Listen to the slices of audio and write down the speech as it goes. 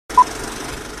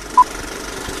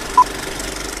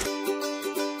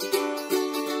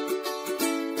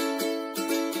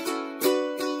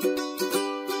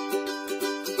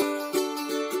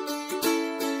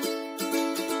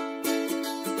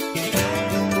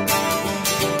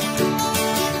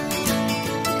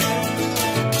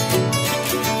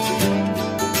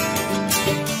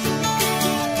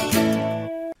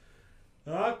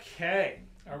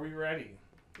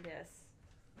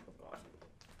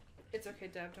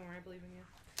okay, Deb. Don't worry. I believe in you.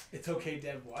 It's okay,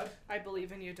 Deb. What? I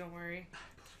believe in you. Don't worry.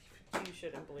 You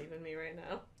shouldn't believe in me right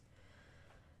now.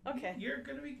 Okay. You're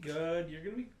going to be good. You're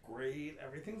going to be great.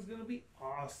 Everything's going to be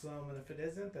awesome. And if it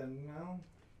isn't, then, well,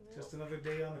 just another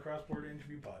day on the Cross-Border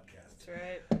Interview Podcast. That's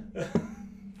right.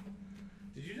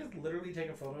 Did you just literally take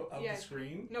a photo of the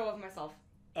screen? No, of myself.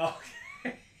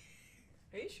 Okay.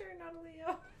 Are you sure you're not a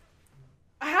Leo?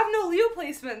 I have no Leo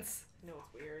placements. No,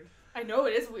 it's weird. I know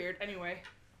it is weird. Anyway.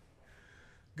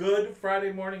 Good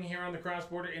Friday morning here on the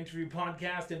Cross-Border Interview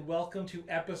Podcast, and welcome to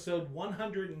episode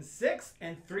 106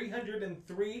 and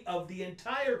 303 of the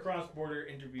entire Cross-Border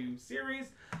Interview series.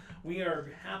 We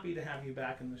are happy to have you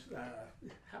back on this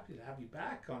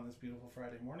beautiful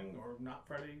Friday morning, or not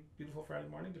beautiful Friday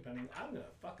morning, depending. I'm gonna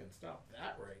fucking stop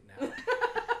that right now.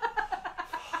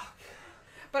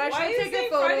 But I should take a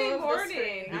photo Friday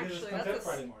morning. Actually, that's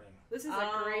Friday morning. This is a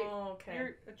great. Okay.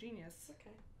 You're a genius.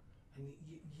 Okay. And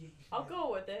I'll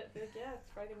go with it. But yeah, it's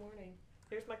Friday morning.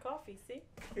 Here's my coffee. See?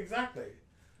 Exactly.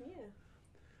 Yeah.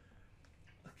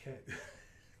 Okay.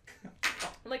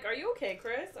 I'm like, are you okay,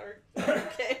 Chris? Are you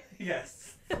okay?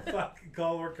 Yes. Fucking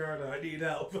call Ricardo. I need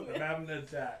help. I'm having an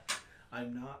attack.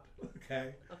 I'm not.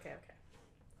 Okay. Okay.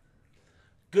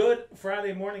 Good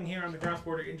Friday morning here on the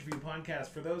Cross-Border Interview Podcast.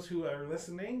 For those who are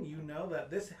listening, you know that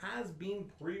this has been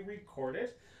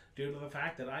pre-recorded due to the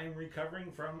fact that I am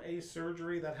recovering from a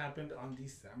surgery that happened on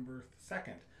December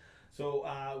 2nd.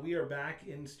 So we are back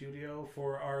in studio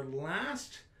for our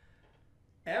last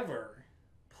ever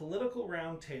political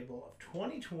roundtable of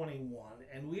 2021,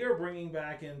 and we are bringing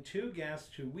back in two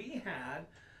guests who we had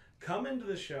come into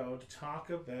the show to talk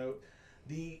about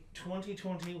the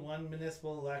 2021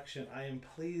 municipal election. I am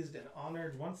pleased and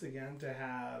honored once again to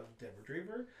have Deborah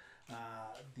Drever,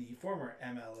 the former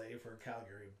MLA for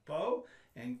Calgary Bow,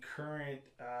 and current,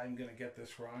 I'm going to get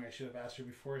this wrong, I should have asked her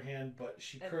beforehand, but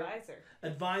she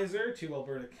advisor to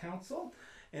Alberta Council.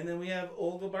 And then we have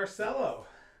Olga Barcelo,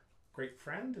 great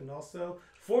friend, and also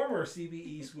former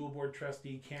CBE School Board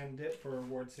Trustee candidate for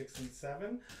Ward 6 and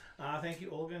 7. Thank you,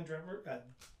 Olga and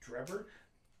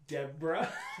Deborah,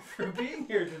 for being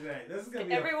here today. This is going to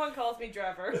be everyone calls me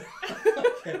Drever.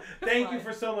 Okay. Thank you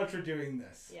for so much for doing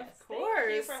this. Yes, of course.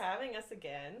 Thank you for having us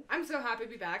again. I'm so happy to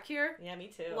be back here. Yeah, me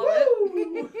too. Love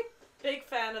it. Big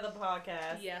fan of the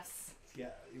podcast. Yes.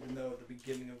 Yeah, even though at the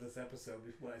beginning of this episode,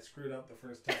 when I screwed up the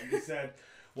first time, you said,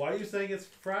 "Why are you saying it's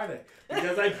Friday?"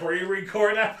 Because I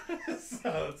pre-record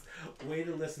episodes. Way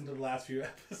to listen to the last few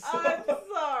episodes. I'm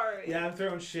sorry. Yeah, I'm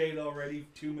throwing shade already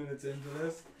 2 minutes into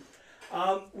this.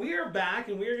 We are back,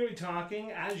 and we are going to be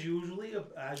talking, as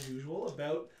usual,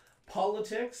 about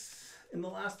politics in the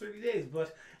last 30 days.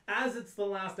 But as it's the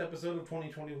last episode of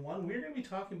 2021, we're going to be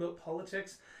talking about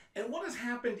politics and what has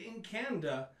happened in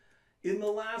Canada in the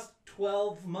last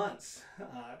 12 months.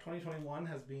 2021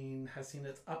 has seen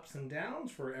its ups and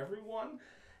downs for everyone,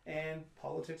 and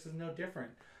politics is no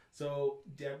different. So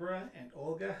Deborah and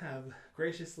Olga have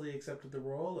graciously accepted the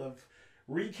role of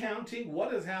recounting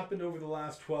what has happened over the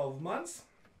last 12 months.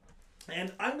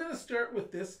 And I'm going to start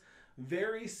with this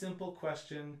very simple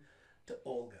question to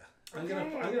Olga. I'm going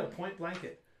to point blank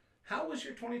it. How was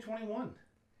your 2021?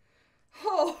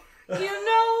 Oh, you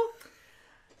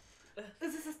know,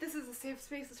 this is a safe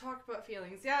space to talk about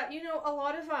feelings. Yeah, you know, a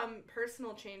lot of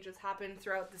personal changes happened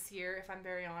throughout this year, if I'm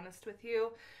very honest with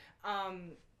you.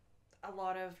 A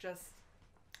lot of just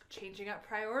changing up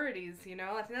priorities, you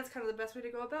know. I think that's kind of the best way to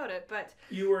go about it. But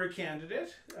you were a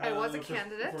candidate. I was a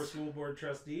candidate for school board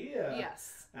trustee.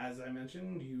 Yes. As I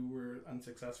mentioned, you were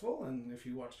unsuccessful, and if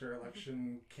you watched our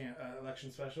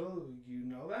election special, you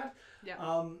know that.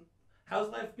 Yeah. How's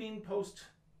life been post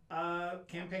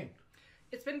campaign?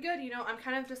 It's been good. You know, I'm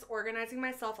kind of just organizing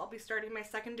myself. I'll be starting my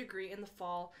second degree in the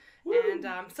fall. Woo! And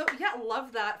so, yeah,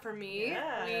 love that for me.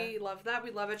 Yeah. We love that.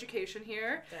 We love education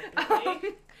here.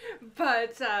 Definitely.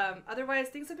 But otherwise,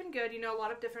 things have been good. You know, a lot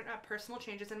of different personal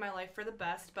changes in my life for the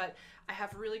best. But I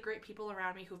have really great people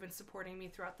around me who've been supporting me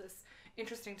throughout this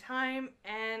interesting time.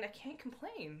 And I can't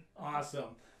complain.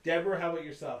 Awesome. Deborah, how about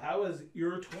yourself? How has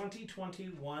your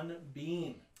 2021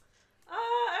 been?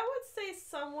 I would say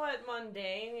somewhat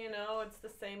mundane, you know, it's the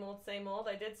same old.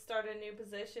 I did start a new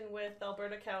position with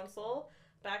Alberta Council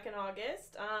back in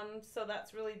August, so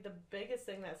that's really the biggest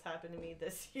thing that's happened to me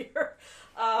this year.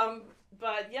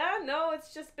 But yeah, no,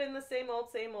 it's just been the same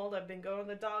old. I've been going to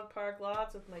the dog park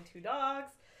lots with my 2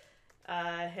 dogs,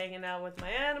 hanging out with my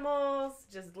animals,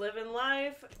 just living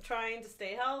life, trying to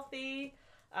stay healthy.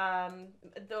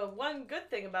 The one good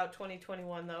thing about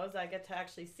 2021 though is I get to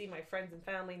actually see my friends and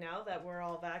family now that we're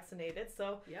all vaccinated.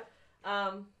 So yep.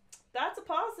 that's a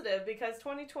positive because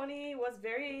 2020 was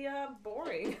very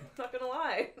boring, not gonna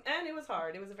lie. And it was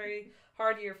hard. It was a very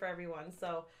hard year for everyone.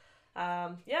 So,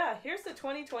 here's to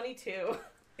 2022.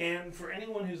 And for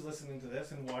anyone who's listening to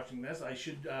this and watching this, I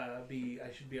should be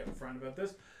upfront about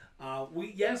this.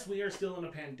 We are still in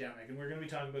a pandemic, and we're going to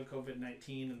be talking about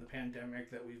COVID-19 and the pandemic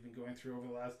that we've been going through over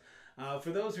the last. For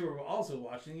those who are also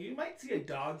watching, you might see a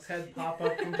dog's head pop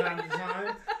up from time to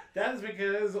time. That is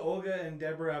because Olga and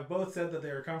Deborah have both said that they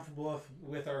are comfortable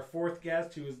with our fourth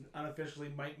guest, who is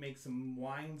unofficially might make some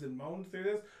whines and moans through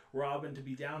this, Robin, to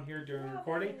be down here during the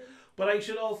recording. But I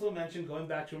should also mention, going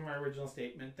back to my original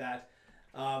statement, that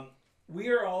we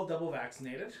are all double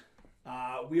vaccinated.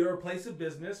 We are a place of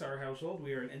business, our household.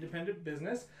 We are an independent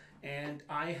business, and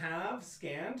I have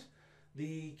scanned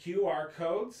the QR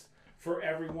codes for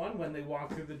everyone when they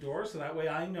walk through the door, so that way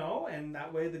I know, and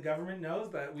that way the government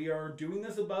knows that we are doing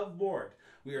this above board.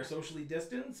 We are socially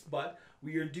distanced, but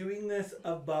we are doing this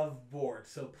above board.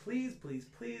 So please, please,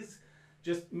 please,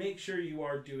 just make sure you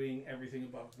are doing everything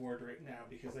above board right now,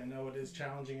 because I know it is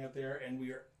challenging out there, and we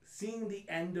are seeing the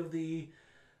end of the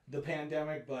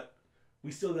pandemic, but we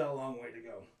still got a long way to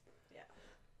go. Yeah.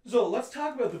 So let's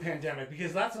talk about the pandemic,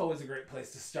 because that's always a great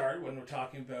place to start when we're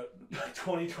talking about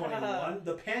 2021.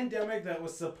 The pandemic that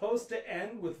was supposed to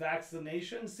end with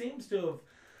vaccination seems to have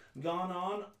gone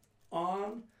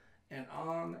on and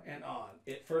on and on.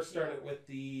 It first started with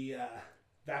the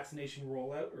vaccination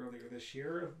rollout earlier this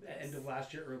year, end of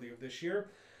last year, earlier this year.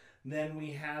 Then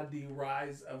we had the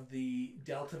rise of the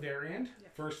Delta variant,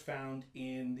 first found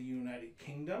in the United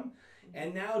Kingdom.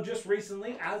 And now just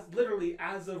recently, as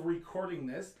of recording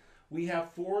this, we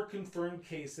have 4 confirmed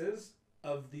cases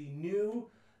of the new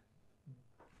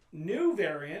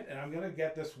variant, and I'm going to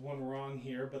get this one wrong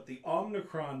here, but the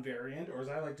Omicron variant, or as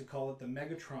I like to call it, the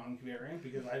Megatron variant,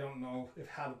 because I don't know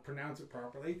how to pronounce it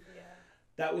properly. Yeah.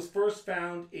 That was first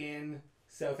found in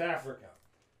South Africa.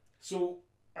 So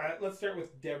let's start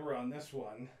with Deborah on this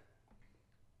one.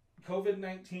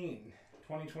 COVID-19,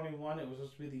 2021, it was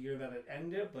supposed to be the year that it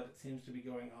ended, but it seems to be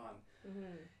going on.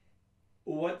 Mm-hmm.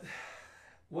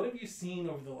 What have you seen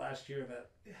over the last year that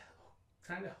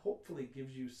kind of hopefully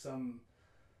gives you some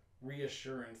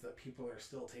reassurance that people are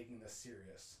still taking this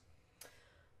serious?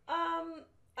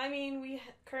 I mean, we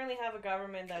currently have a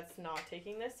government that's not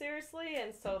taking this seriously,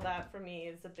 and so that for me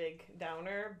is a big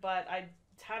downer. But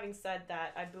having said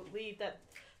that, I believe that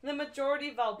the majority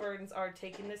of Albertans are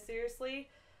taking this seriously.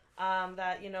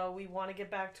 That, we want to get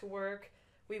back to work.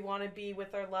 We want to be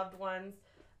with our loved ones.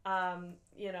 And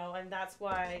that's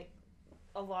why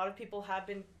a lot of people have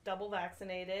been double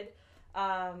vaccinated.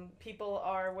 People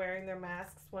are wearing their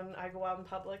masks when I go out in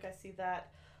public. I see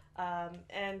that.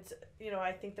 And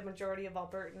I think the majority of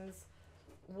Albertans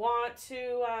want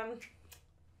to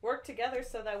work together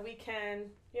so that we can,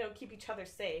 keep each other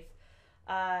safe.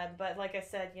 But like I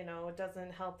said, it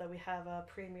doesn't help that we have a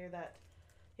premier that,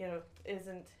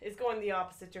 is going the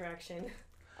opposite direction.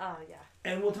 Yeah.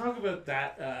 And we'll talk about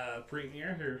that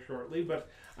premier here shortly, but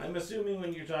I'm assuming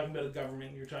when you're talking about a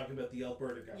government, you're talking about the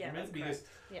Alberta government. Yeah, that's because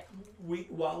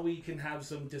correct. while we can have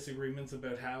some disagreements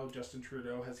about how Justin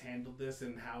Trudeau has handled this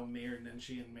and how Mayor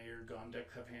Nenshi and Mayor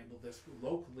Gondek have handled this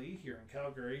locally here in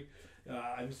Calgary,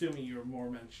 I'm assuming you're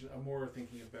more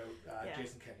thinking about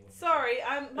Jason Kenney. Sorry,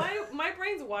 my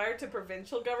brain's wired to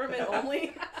provincial government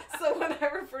only, so when I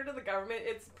refer to the government,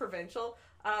 it's provincial.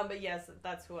 But yes,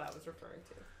 that's who I was referring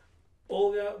to.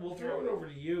 Olga, we'll throw it over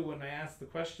to you when I ask the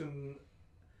question.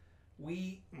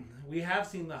 We have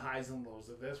seen the highs and lows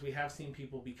of this. We have seen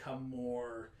people become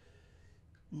more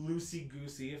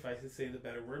loosey-goosey, if I could say the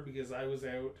better word, because I was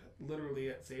out literally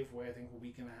at Safeway, I think a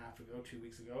week and a half ago, 2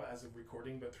 weeks ago, as of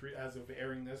recording, but as of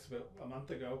airing this about a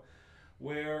month ago,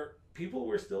 where people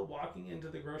were still walking into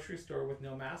the grocery store with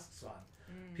no masks on.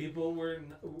 People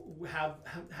have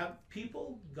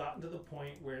people gotten to the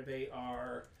point where they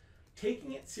are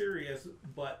taking it serious,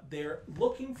 but they're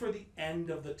looking for the end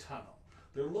of the tunnel.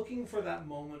 They're looking for that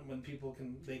moment when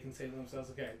they can say to themselves,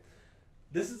 okay,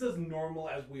 this is as normal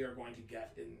as we are going to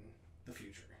get in the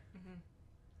future. Mm-hmm.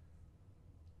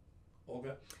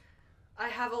 Olga? I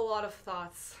have a lot of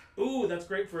thoughts. Ooh, that's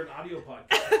great for an audio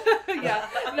podcast.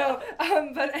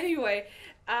 But anyway,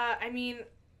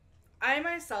 I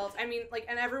myself, and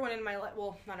everyone in my life,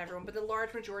 well, not everyone, but the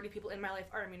large majority of people in my life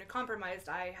are immunocompromised.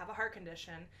 I have a heart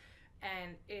condition,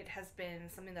 and it has been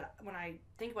something that when I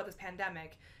think about this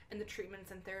pandemic and the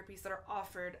treatments and therapies that are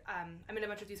offered, I'm in a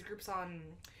bunch of these groups on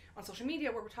social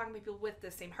media where we're talking to people with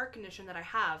the same heart condition that I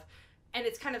have, and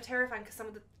it's kind of terrifying because some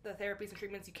of the therapies and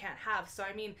treatments you can't have. So,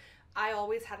 I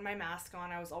always had my mask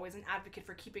on. I was always an advocate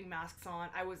for keeping masks on.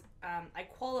 I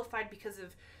qualified because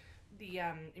of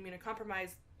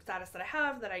immunocompromised status that I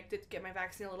have, that I did get my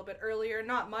vaccine a little bit earlier,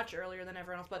 not much earlier than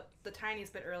everyone else, but the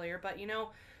tiniest bit earlier. But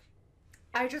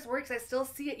I just work because I still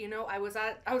see it. I was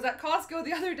at Costco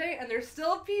the other day, and there's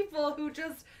still people who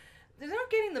just, they're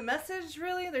not getting the message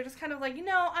really. They're just kind of like,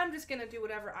 I'm just gonna do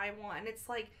whatever I want, and it's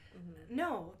like,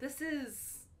 no, this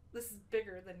is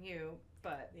bigger than you.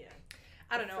 But yeah,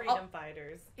 I don't know. Freedom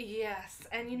fighters. Yes,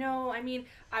 and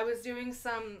I was doing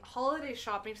some holiday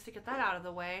shopping just to get that out of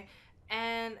the way,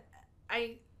 and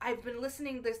I've been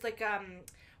listening. There's like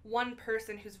one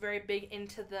person who's very big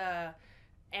into the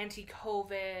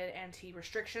anti-COVID,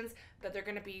 anti-restrictions, that they're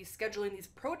going to be scheduling these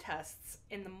protests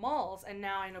in the malls, and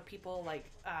now I know people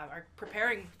are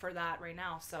preparing for that right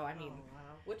now. So I mean, oh,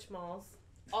 wow. Which malls?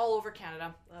 All over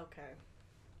Canada. Okay.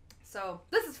 So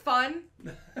this is fun.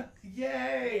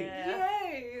 Yay! Yeah.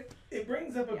 Yay! It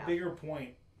brings up a bigger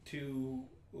point to.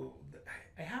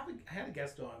 I had a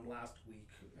guest on last week.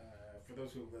 For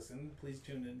those who have listened, please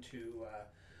tune into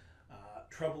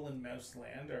Trouble in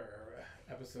Mouseland, our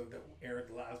episode that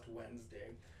aired last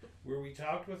Wednesday, where we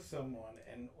talked with someone,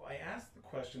 and I asked the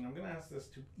question. I'm going to ask this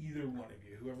to either one of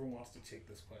you, whoever wants to take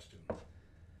this question.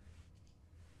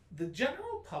 The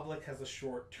general public has a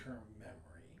short-term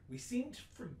memory. We seem to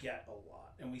forget a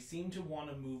lot, and we seem to want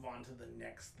to move on to the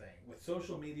next thing. With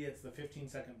social media, it's the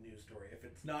 15-second news story. If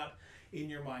it's not in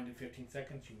your mind in 15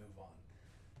 seconds, you move on.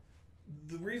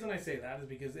 The reason I say that is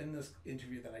because in this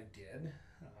interview that I did,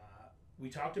 we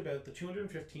talked about the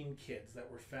 215 kids that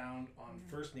were found on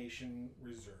First Nation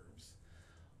reserves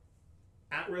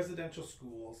at residential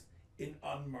schools in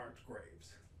unmarked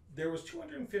graves. There was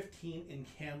 215 in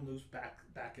Kamloops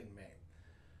back in May.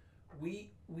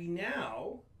 We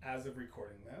now, as of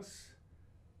recording this,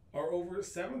 are over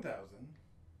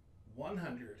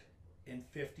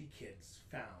 7,150 kids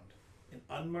found in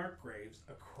unmarked graves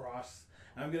across.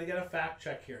 I'm going to get a fact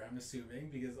check here, I'm assuming,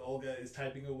 because Olga is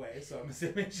typing away, so I'm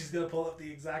assuming she's going to pull up the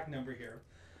exact number here.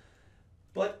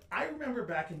 But I remember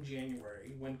back in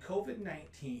January when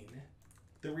COVID-19,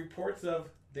 the reports of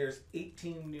there's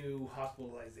 18 new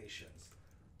hospitalizations,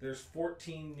 there's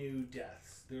 14 new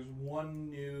deaths, there's one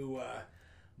new,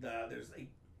 there's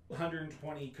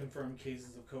 120 confirmed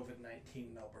cases of COVID-19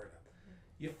 in Alberta.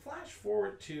 You flash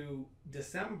forward to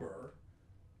December,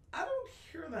 I don't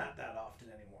hear that often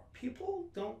anymore. People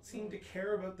don't seem to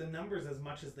care about the numbers as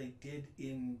much as they did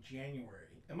in January.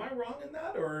 Am I wrong in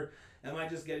that, or am I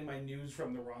just getting my news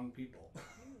from the wrong people?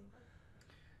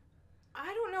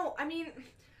 I don't know. I mean,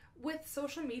 with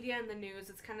social media and the news,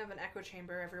 it's kind of an echo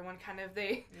chamber. Everyone kind of,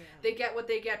 they get what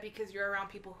they get because you're around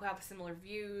people who have similar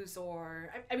views,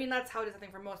 or, I mean, that's how it is, I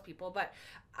think, for most people. But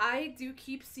I do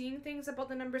keep seeing things about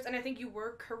the numbers, and I think you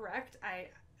were correct.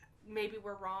 Maybe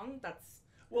we're wrong. That's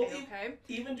okay.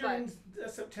 Even during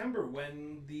September,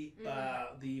 when the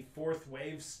fourth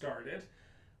wave started,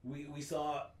 we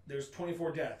saw there's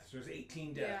 24 deaths, there's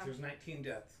 18 deaths, there's 19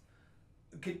 deaths.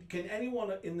 Can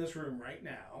anyone in this room right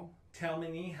now tell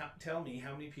me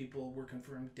how many people were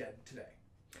confirmed dead today?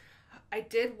 I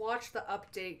did watch the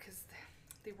update because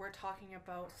they were talking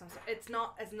about some. It's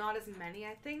not as many,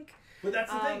 I think. But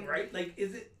that's the thing, right? Like,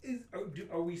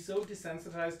 are we so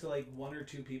desensitized to like one or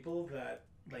two people that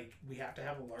like we have to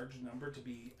have a large number to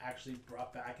be actually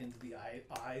brought back into the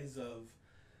eyes of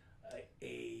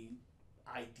a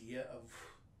idea of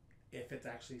if it's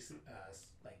actually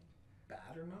like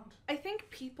bad or not? I think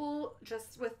people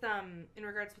just with in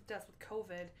regards with deaths with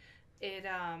COVID, it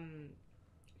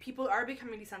people are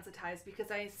becoming desensitized because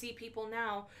I see people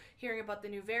now hearing about the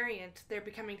new variant. They're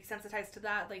becoming desensitized to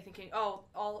that, like thinking, oh,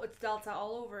 it's Delta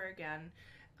all over again.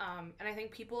 And I think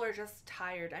people are just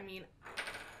tired. I mean,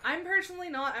 I'm personally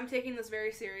not. I'm taking this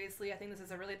very seriously. I think this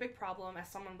is a really big problem as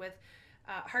someone with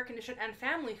heart condition and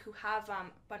family who have a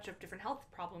bunch of different health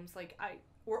problems. Like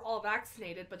we're all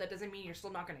vaccinated, but that doesn't mean you're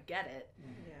still not going to get it.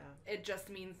 Yeah. It just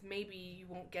means maybe you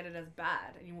won't get it as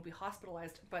bad and you won't be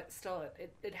hospitalized, but still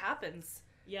it happens.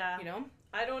 Yeah. You know?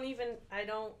 I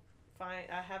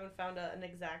haven't found an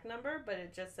exact number, but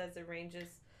it just says it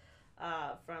ranges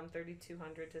from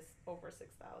 3,200 to over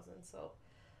 6,000. So.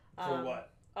 For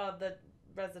what? The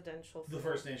residential. The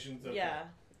First Nations. Okay. Yeah.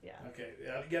 Okay.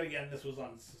 Yet again, this was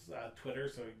on Twitter,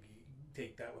 so you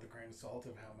take that with a grain of salt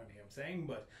of how many I'm saying,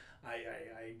 but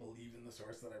I believe in the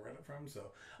source that I read it from,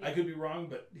 so I could be wrong,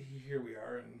 but here we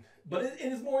are. But it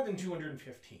is more than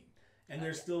 215, and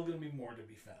there's still going to be more to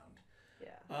be found.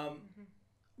 Yeah.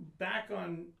 Back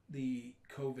on the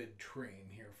COVID train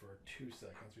here for 2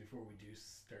 seconds before we do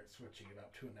start switching it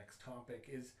up to a next topic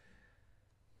is.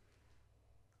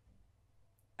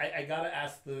 I gotta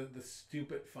ask the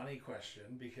stupid funny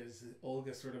question because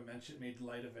Olga sort of made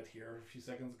light of it here a few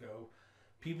seconds ago.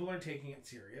 people are taking it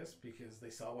serious because they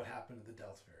saw what happened to the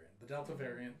Delta variant. The Delta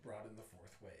variant brought in the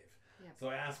fourth wave. Yep. So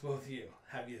I ask both of you,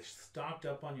 have you stocked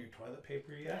up on your toilet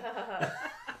paper yet?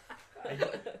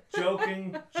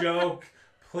 Joking, joke.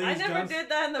 Please I never did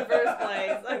that in the first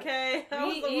place, okay? I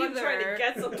was the one trying to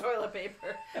get some toilet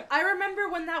paper. I remember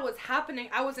when that was happening,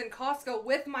 I was in Costco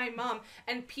with my mom,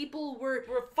 and people were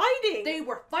fighting. They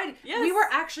were fighting. Yes. We were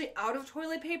actually out of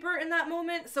toilet paper in that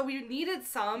moment, so we needed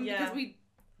some because we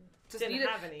just didn't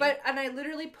have any. And I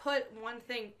literally put one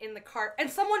thing in the cart, and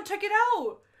someone took it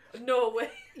out. No way.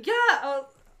 Yeah.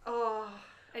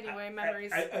 Anyway,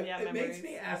 memories. It makes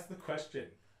me ask the question.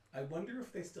 I wonder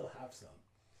if they still have some.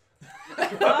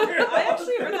 I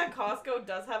actually heard that Costco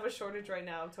does have a shortage right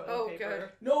now of toilet paper. Good.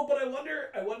 No, but I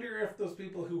wonder if those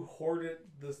people who hoarded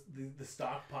the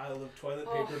stockpile of toilet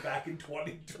paper back in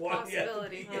 2020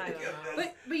 possibility. I don't know.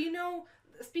 But you know,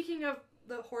 speaking of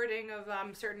the hoarding of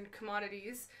certain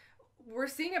commodities, we're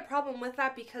seeing a problem with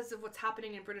that because of what's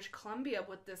happening in British Columbia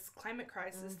with this climate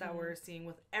crisis that we're seeing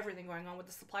with everything going on with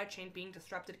the supply chain being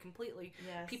disrupted completely.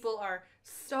 Yes. People are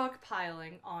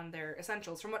stockpiling on their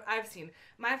essentials. From what I've seen,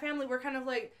 my family, we're kind of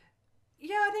like,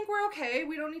 yeah, I think we're okay.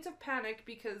 We don't need to panic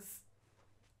because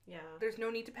there's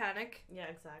no need to panic. Yeah,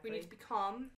 exactly. We need to be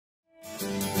calm.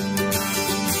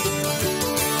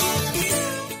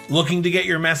 Looking to get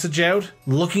your message out?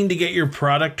 Looking to get your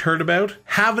product heard about?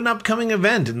 Have an upcoming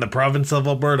event in the province of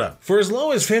Alberta. For as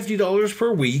low as $50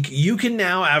 per week, you can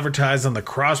now advertise on the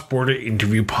Cross Border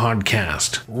Interview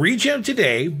Podcast. Reach out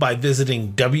today by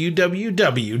visiting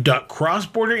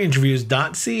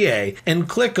www.crossborderinterviews.ca and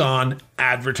click on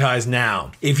Advertise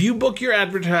Now. If you book your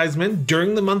advertisement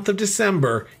during the month of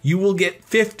December, you will get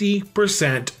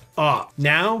 50% off.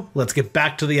 Now, let's get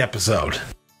back to the episode.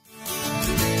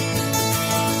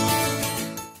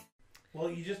 Well,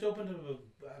 you just opened a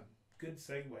good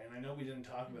segue, and I know we didn't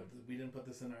talk about this. We didn't put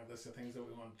this in our list of things that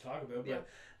we wanted to talk about, but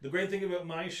the great thing about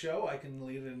my show, I can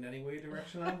lead it in any way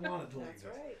direction I want it to lead it.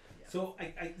 That's right. Yeah.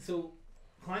 So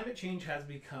climate change has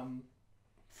become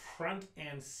front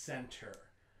and center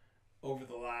over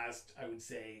the last, I would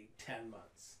say, 10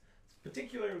 months,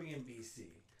 particularly in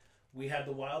BC. We had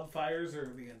the wildfires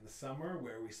early in the summer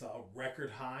where we saw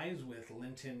record highs with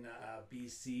Linton,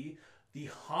 BC, the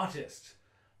hottest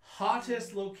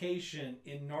location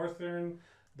in the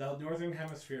northern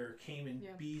hemisphere came in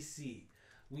BC.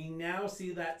 We now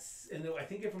see that, and I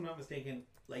think if I'm not mistaken,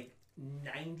 like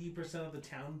 90% of the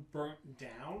town burnt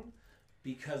down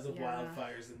because of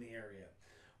wildfires in the area.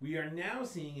 We are now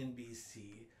seeing in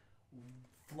BC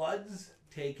floods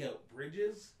take out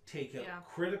bridges, take out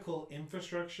critical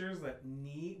infrastructures that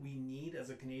we need as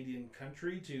a Canadian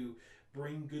country to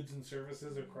bring goods and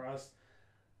services across.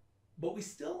 But we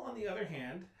still, on the other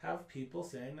hand, have people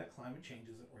saying that climate change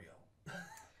isn't real.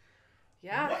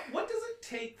 Yeah. What does it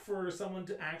take for someone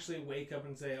to actually wake up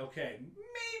and say, okay,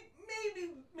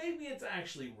 maybe it's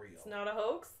actually real? It's not a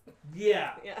hoax?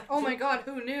 Yeah. Oh my God,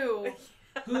 who knew?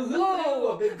 Who knew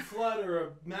a big flood or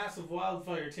a massive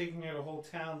wildfire taking out a whole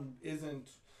town isn't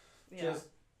just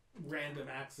random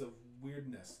acts of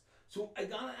weirdness? So I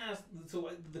gotta ask,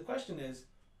 the question is,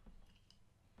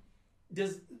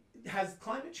 has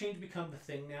climate change become the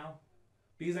thing now?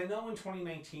 Because I know in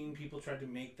 2019 people tried to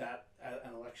make that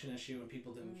an election issue and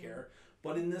people didn't care.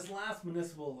 But in this last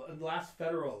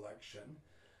federal election,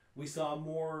 we saw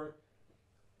more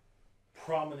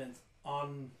prominence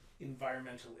on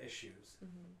environmental issues.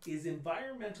 Is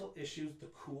environmental issues the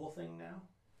cool thing now?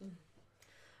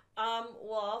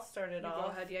 Well, I'll start it off.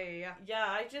 Go ahead. Yeah. Yeah,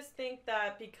 I just think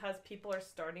that because people are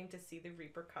starting to see the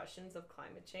repercussions of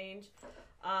climate change,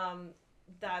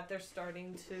 that they're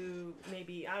starting to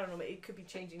maybe, I don't know, it could be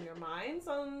changing their minds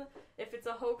on if it's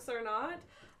a hoax or not.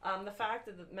 The fact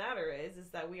of the matter is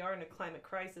that we are in a climate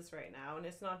crisis right now, and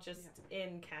it's not just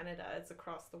in Canada, it's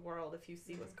across the world. If you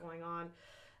see what's going on,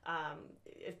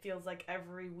 it feels like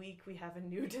every week we have a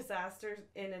new disaster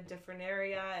in a different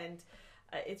area, and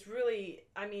it's really,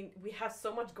 I mean, we have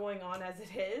so much going on as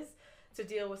it is. To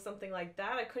deal with something like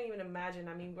that, I couldn't even imagine.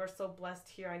 I mean, we're so blessed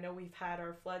here. I know we've had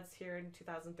our floods here in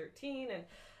 2013, and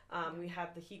we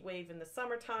had the heat wave in the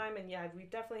summertime, and we've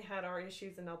definitely had our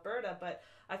issues in Alberta, but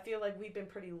I feel like we've been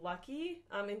pretty lucky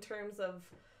in terms of,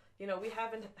 we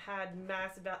haven't had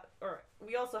massive, or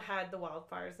we also had the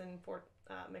wildfires in Fort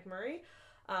McMurray,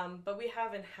 but we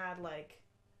haven't had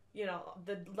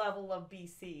the level of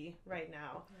BC right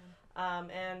now.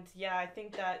 I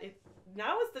think that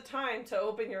now is the time to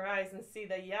open your eyes and see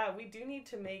that, we do need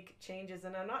to make changes.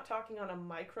 And I'm not talking on a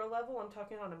micro level, I'm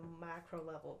talking on a macro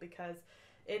level, because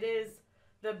it is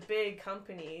the big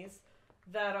companies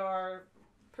that are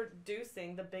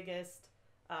producing the biggest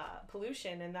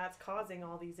pollution, and that's causing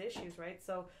all these issues, right?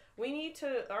 So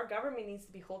our government needs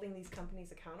to be holding these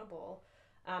companies accountable.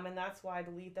 And that's why I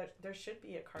believe that there should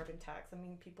be a carbon tax. I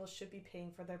mean, people should be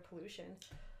paying for their pollution.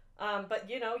 But,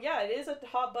 it is a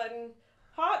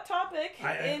hot topic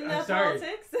in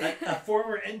politics. A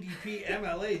former NDP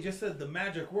MLA just said the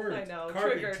magic word. I know,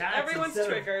 carbon triggered. tax. Everyone's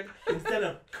triggered. Instead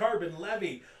of carbon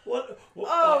levy. What? No.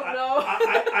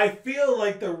 I feel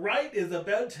like the right is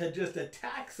about to just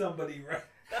attack somebody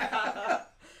right.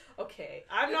 Okay,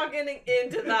 I'm not getting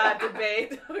into that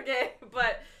debate. Okay,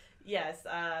 but yes,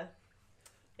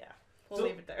 we'll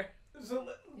leave it there. So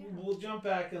we'll jump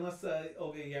back, unless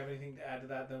Olga, you have anything to add to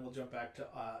that, then we'll jump back to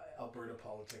Alberta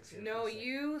politics here. No,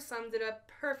 you summed it up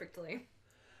perfectly.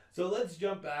 So let's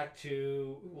jump back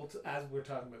to, as we're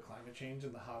talking about climate change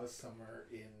and the hottest summer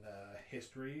in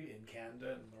history in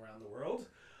Canada and around the world,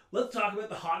 let's talk about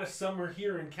the hottest summer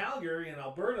here in Calgary and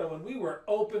Alberta. When we were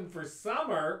open for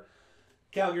summer,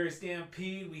 Calgary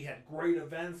Stampede, we had great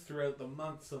events throughout the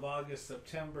months of August,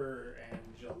 September, and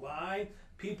July.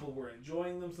 People were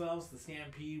enjoying themselves. The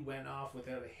Stampede went off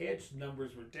without a hitch.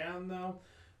 Numbers were down, though.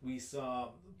 We saw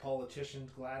politicians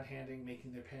glad-handing,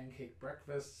 making their pancake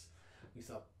breakfasts. We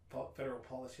saw federal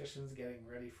politicians getting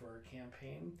ready for a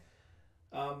campaign.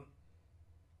 And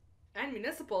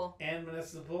municipal.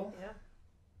 Yeah.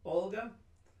 Olga,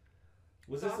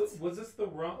 was this the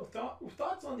wrong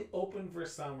thoughts on the open for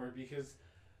summer? Because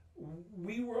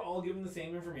we were all given the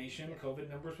same information. COVID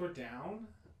numbers were down.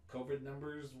 COVID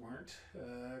numbers weren't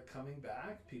coming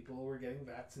back. People were getting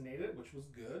vaccinated, which was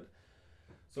good.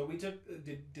 So we took.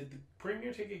 Did the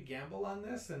Premier take a gamble on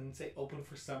this and say open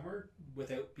for summer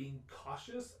without being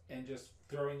cautious and just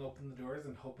throwing open the doors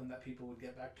and hoping that people would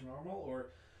get back to normal, or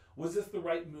was this the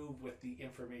right move with the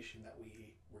information that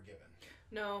we were given?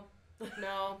 No.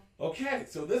 Okay,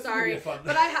 so this is gonna be a fun.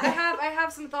 But I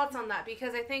have some thoughts on that,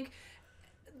 because I think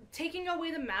taking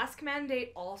away the mask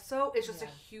mandate also is just a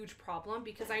huge problem,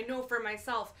 because I know for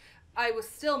myself, I was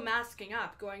still masking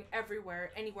up, going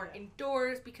everywhere, anywhere,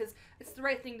 indoors, because it's the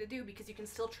right thing to do, because you can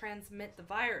still transmit the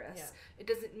virus. Yeah. It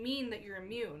doesn't mean that you're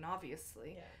immune,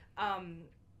 obviously. Yeah.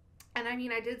 And I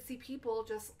mean, I did see people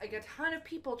a ton of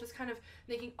people just kind of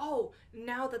thinking, oh,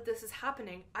 now that this is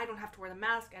happening, I don't have to wear the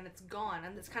mask and it's gone.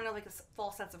 And it's kind of like a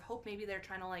false sense of hope. Maybe they're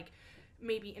trying to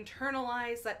maybe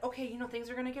internalize that, okay, things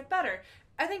are going to get better.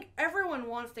 I think everyone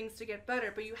wants things to get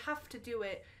better, but you have to do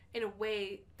it in a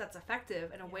way that's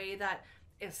effective, in a way that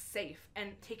is safe.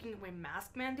 And taking away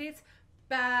mask mandates,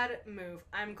 bad move.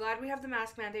 I'm glad we have the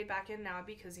mask mandate back in now,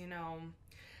 because,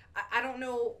 I don't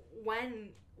know when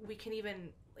we can even,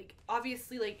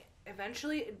 obviously,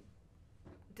 eventually,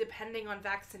 depending on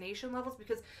vaccination levels,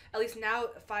 because at least now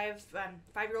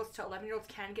 5-year-olds to 11-year-olds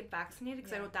can get vaccinated,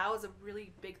 because I know that was a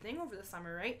really big thing over the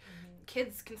summer, right? Mm-hmm.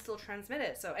 Kids can still transmit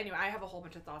it. So anyway, I have a whole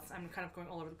bunch of thoughts. I'm kind of going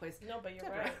all over the place. No, but you're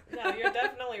right. No, you're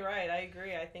definitely right. I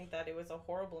agree. I think that it was a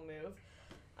horrible move.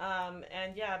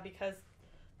 And yeah, because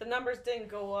the numbers didn't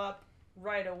go up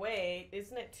right away.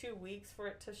 Isn't it 2 weeks for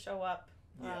it to show up?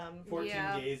 14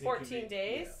 days. 14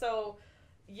 days. Yeah. So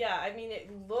yeah, I mean,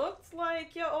 it looked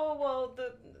like,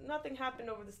 nothing happened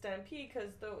over the Stampede because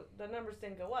the numbers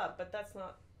didn't go up, but that's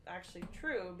not actually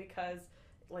true, because,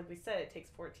 like we said, it takes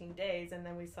 14 days, and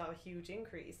then we saw a huge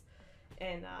increase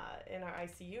in our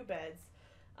ICU beds,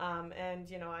 and,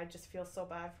 I just feel so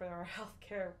bad for our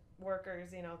healthcare workers.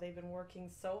 They've been working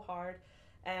so hard,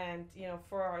 and,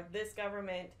 for this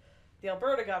government, the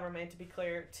Alberta government, to be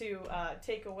clear, to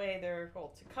take away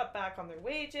to cut back on their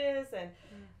wages, and,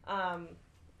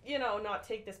 not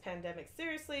take this pandemic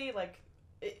seriously.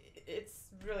 It's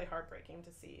really heartbreaking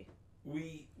to see.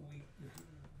 We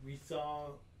saw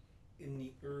in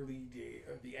the early day,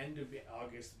 or the end of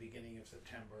August, beginning of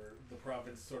September, the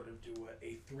province sort of do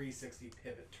a 360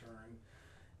 pivot turn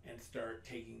and start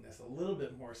taking this a little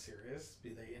bit more serious.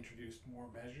 They introduced more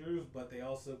measures, but they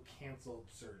also canceled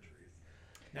surgeries.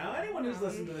 Now, anyone who's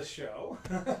listened to this show,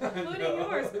 including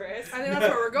yours, Chris, I think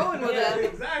that's where we're going with it.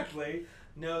 Exactly.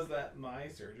 Knows that my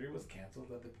surgery was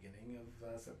canceled at the beginning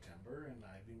of September, and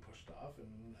I've been pushed off,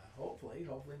 and hopefully,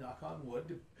 knock on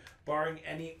wood, barring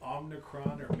any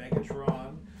Omicron or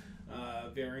Megatron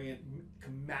variant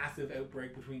massive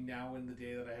outbreak between now and the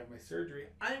day that I have my surgery,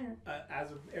 I'm,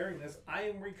 as of airing this, I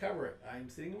am recovering. I'm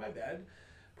sitting in my bed,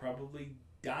 probably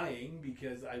dying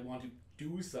because I want to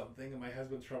do something, and my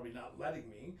husband's probably not letting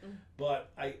me, but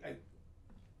I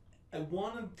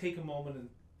want to take a moment and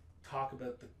talk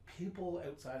about the people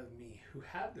outside of me who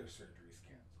had their surgeries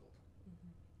canceled.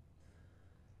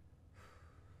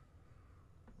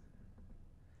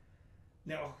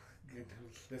 Now,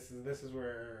 this is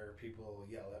where people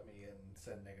yell at me and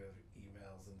send negative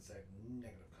emails and say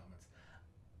negative comments.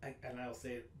 And I'll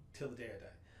say it till the day I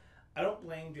die. I don't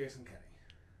blame Jason Kenney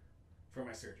for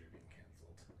my surgery being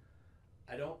canceled.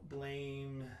 I don't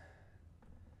blame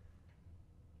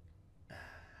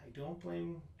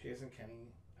Jason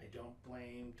Kenney. I don't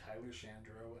blame Tyler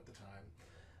Shandro at the time.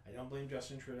 I don't blame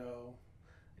Justin Trudeau.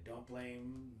 I don't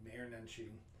blame Mayor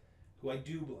Nenshi. Who I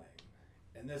do blame,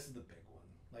 and this is the big one,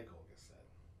 like Olga said,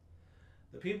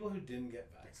 the people who didn't get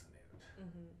vaccinated.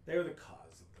 They're the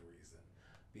cause of the reason.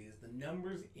 Because the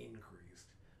numbers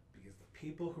increased, because the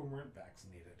people who weren't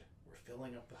vaccinated were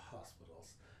filling up the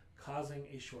hospitals, causing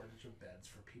a shortage of beds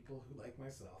for people who, like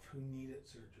myself, who needed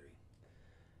surgery.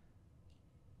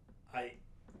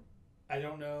 I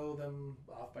don't know them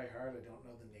off by heart. I don't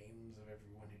know the names of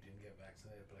everyone who didn't get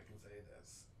vaccinated, but I can say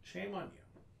this. Shame on you.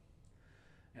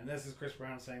 And this is Chris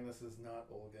Brown saying this is not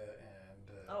Olga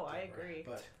and Oh, I Deborah, agree.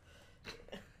 But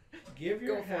give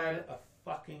your head a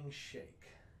fucking shake.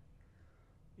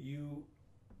 You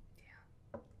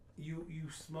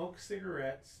smoke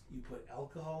cigarettes, you put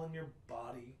alcohol in your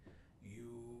body,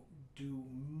 you do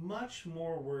much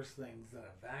more worse things than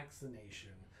a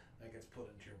vaccination that gets put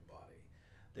into your body.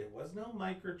 There was no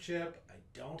microchip. I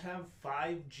don't have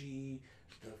 5G.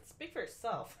 Speak for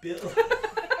yourself.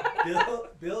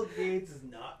 Bill Gates is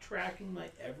not tracking my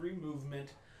every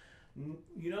movement.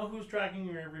 You know who's tracking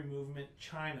your every movement?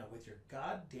 China, with your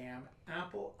goddamn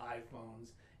Apple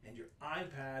iPhones and your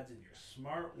iPads and your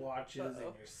smart watches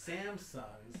and your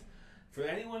Samsungs. For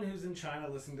anyone who's in China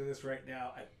listening to this right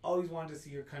now, I've always wanted to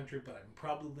see your country, but I'm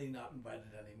probably not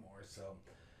invited anymore. So,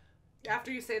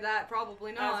 after you say that,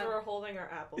 probably not. As we're holding our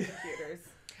Apple computers.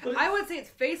 I would say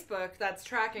it's Facebook that's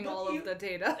tracking all of the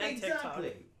data. And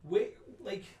exactly.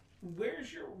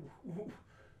 Where's your...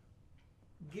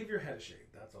 Give your head a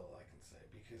shake. That's all I can say.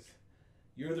 Because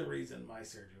you're the reason my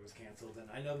surgery was canceled.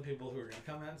 And I know the people who are going to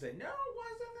come out and say, no, it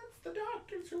wasn't. It's the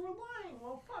doctors who were lying.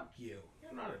 Well, fuck you.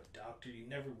 You're not a doctor. You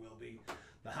never will be.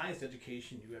 The highest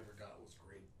education you ever got was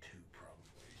grade 2,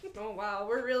 probably. Oh, wow.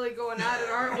 We're really going at it,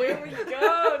 aren't we? Here we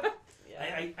go.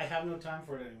 Yeah. I have no time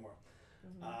for it anymore.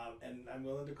 And I'm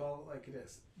willing to call it like it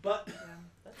is. But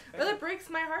it breaks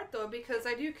my heart, though, because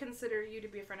I do consider you to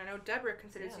be a friend. I know Deborah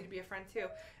considers you to be a friend, too.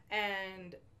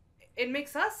 And it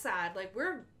makes us sad. Like,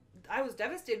 I was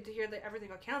devastated to hear that everything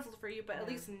got canceled for you, but at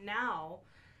least now,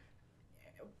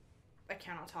 I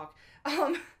cannot talk.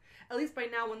 At least by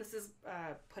now, when this is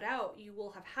put out, you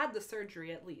will have had the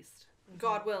surgery at least.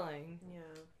 God willing.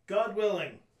 Yeah. God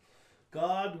willing.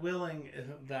 God willing,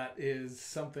 that is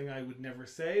something I would never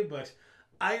say, but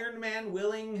Iron Man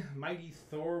willing, Mighty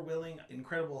Thor willing,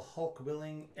 Incredible Hulk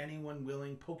willing, anyone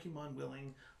willing, Pokemon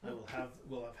willing, will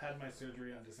have had my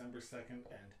surgery on December 2nd,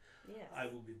 and I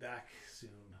will be back soon.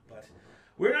 But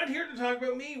we're not here to talk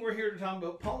about me, we're here to talk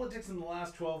about politics in the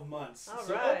last 12 months.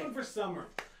 Open for summer.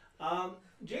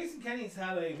 Jason Kenney's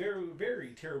had a very,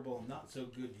 very terrible, not so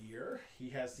good year.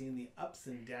 He has seen the ups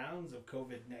and downs of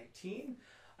COVID-19.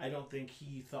 I don't think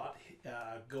he thought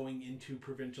going into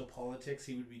provincial politics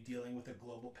he would be dealing with a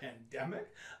global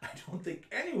pandemic. I don't think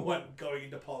anyone going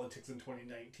into politics in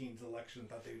 2019's election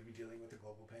thought they would be dealing with a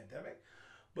global pandemic.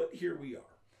 But here we are.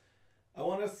 I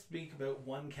want to speak about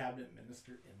one cabinet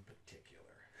minister in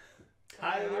particular.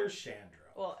 Tyler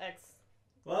Shandro.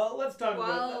 Well, let's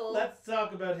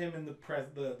talk about him in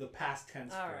the past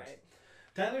tense All first. right.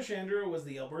 Tyler Shandro was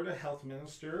the Alberta Health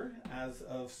Minister as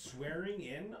of swearing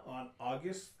in on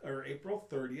April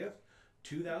 30th,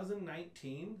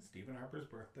 2019. Stephen Harper's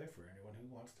birthday, for anyone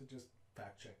who wants to just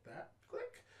fact check that.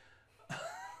 Click.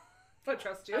 I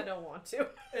trust you. I don't want to.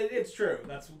 It's true.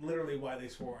 That's literally why they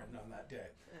swore in on that day.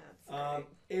 That's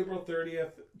April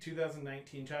 30th,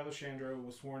 2019, Tyler Shandro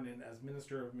was sworn in as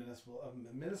Minister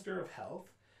of Health,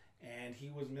 and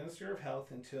he was Minister of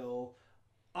Health until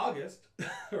August,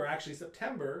 or actually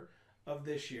September of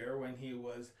this year, when he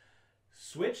was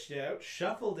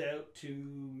shuffled out to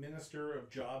Minister of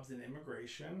Jobs and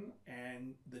Immigration,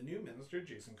 and the new minister,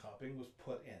 Jason Copping, was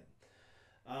put in.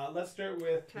 Let's start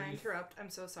with... Can I interrupt? I'm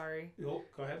so sorry. Oh,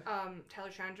 go ahead. Tyler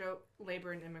Shandro,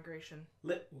 Labor and Immigration.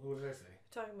 What did I say?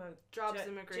 Talking about Jobs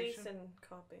immigration. Jason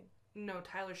Copping. No,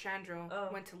 Tyler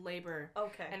Shandro went to Labor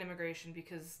and Immigration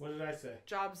because... What did I say?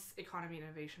 Jobs, Economy, and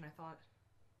Innovation, I thought.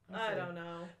 I don't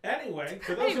know. Anyway,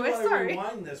 for those who want to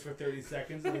rewind this for 30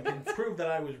 seconds and can prove that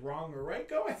I was wrong or right,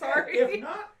 go ahead. Sorry. If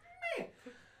not,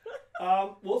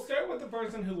 we'll start with the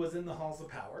person who was in the Halls of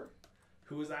Power,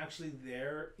 who was actually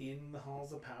there in the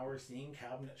Halls of Power, seeing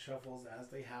cabinet shuffles as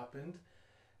they happened.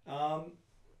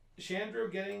 Shandro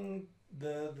getting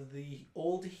the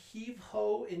old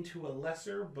heave-ho into a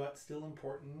lesser but still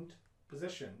important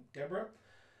position. Deborah,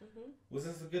 was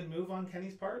this a good move on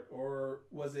Kenny's part, or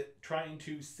was it trying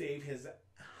to save his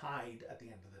hide at the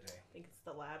end of the day? I think it's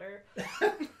the latter.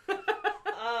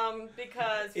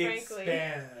 Because frankly,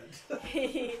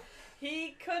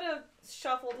 he could have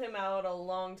shuffled him out a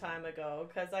long time ago,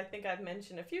 because I think I've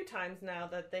mentioned a few times now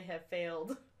that they have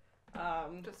failed.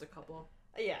 Just a couple.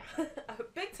 Yeah,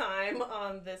 big time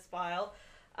on this file,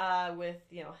 with,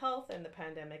 you know, health and the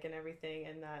pandemic and everything,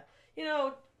 and that, you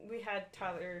know, we had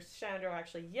Tyler Shandro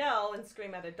actually yell and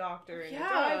scream at a doctor in the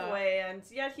driveway, and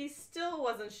yet he still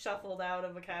wasn't shuffled out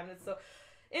of a cabinet. So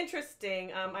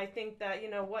interesting. I think that, you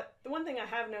know, the one thing I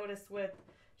have noticed with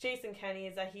Jason Kenney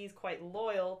is that he's quite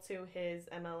loyal to his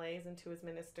MLAs and to his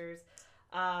ministers.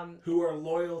 Who are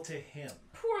loyal to him.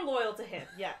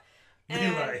 Yeah.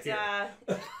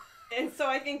 And so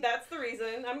I think that's the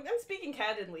reason, I'm speaking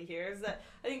candidly here, is that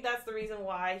I think that's the reason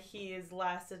why he has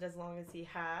lasted as long as he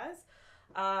has.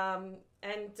 I'm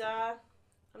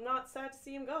not sad to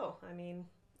see him go. I mean,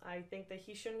 I think that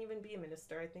he shouldn't even be a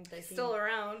minister. I think that he's still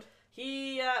around.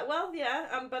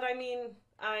 But I mean,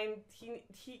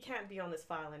 he can't be on this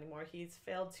file anymore. He's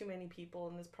failed too many people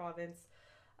in this province,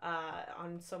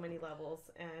 on so many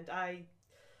levels, and I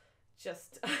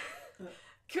just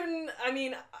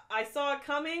I saw it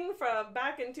coming from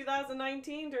back in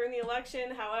 2019 during the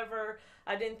election. However,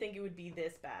 I didn't think it would be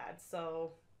this bad.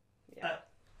 So, yeah.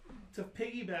 To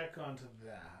piggyback onto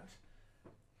that,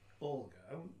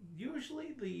 Olga,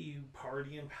 usually the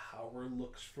party in power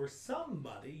looks for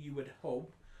somebody, you would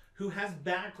hope, who has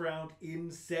background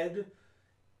in said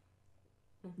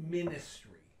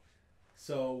ministry.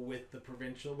 So with the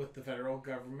federal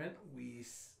government, we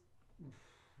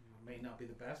may not be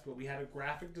the best, but we had a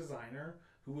graphic designer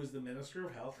who was the Minister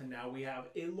of Health, and now we have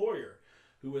a lawyer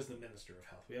who was the Minister of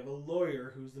Health. We have a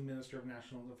lawyer who's the Minister of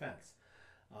National Defense.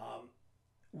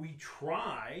 We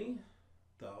try,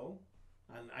 though,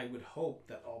 and I would hope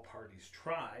that all parties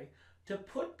try, to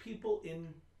put people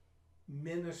in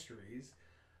ministries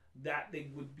that they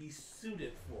would be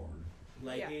suited for,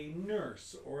 like a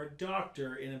nurse or a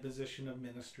doctor in a position of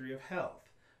Ministry of Health.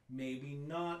 Maybe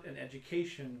not an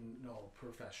educational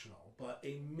professional, but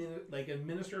like a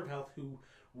Minister of Health who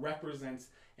represents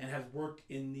and has worked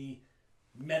in the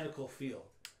medical field.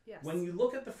 Yes. When you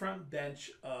look at the front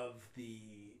bench of the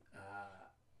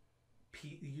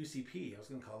UCP, I was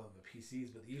going to call them the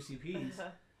PCs, but the UCPs,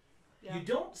 you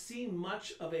don't see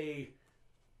much of a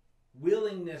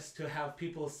willingness to have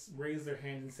people raise their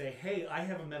hand and say, hey, I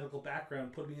have a medical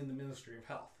background, put me in the Ministry of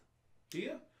Health. Do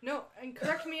you? No, and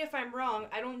correct me if I'm wrong,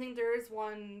 I don't think there is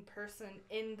one person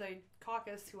in the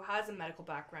caucus who has a medical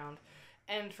background.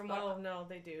 And from what... Oh, no,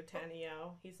 they do. Tanny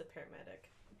Yao. He's a paramedic.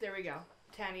 There we go.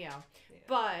 Tanny Yao. Yeah.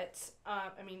 But,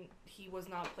 he was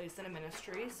not placed in a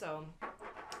ministry, so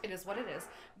it is what it is.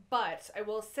 But I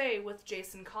will say with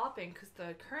Jason Copping, because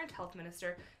the current health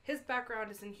minister, his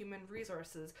background is in human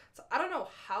resources. So I don't know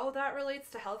how that relates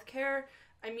to healthcare.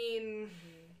 I mean...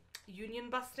 union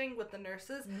busting with the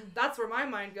nurses. That's where my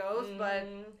mind goes. But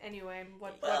anyway,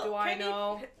 what do I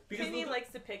know? Kenny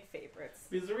likes to pick favorites.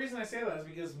 Because the reason I say that is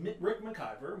because Rick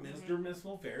McIver, Minister of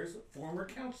Municipal Affairs, former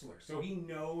councillor. So he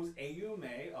knows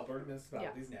AUMA, Alberta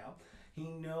municipalities now. He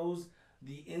knows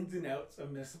the ins and outs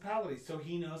of municipalities. So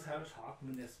he knows how to talk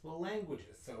municipal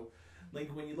languages. So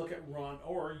like when you look at Ron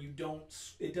Orr,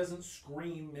 it doesn't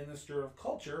scream Minister of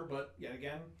Culture, but yet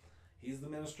again, he's the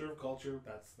Minister of Culture.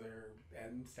 That's their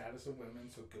and status of women,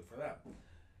 so good for them.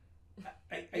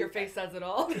 Your face says it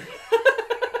all.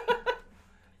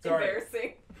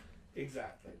 Embarrassing.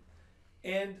 Exactly.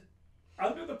 And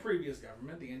under the previous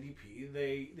government, the NDP,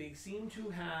 they seem to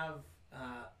have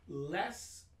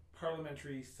less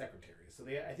parliamentary secretaries. So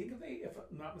I think if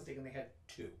I'm not mistaken, they had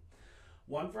two.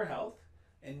 One for health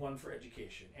and one for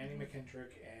education. Annie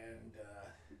McKintrick and...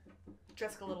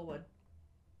 Jessica Littlewood.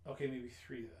 Okay, maybe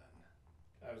three then.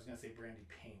 I was going to say Brandy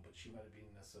Payne, but she might have been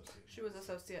an associate. She was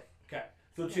associate. Okay,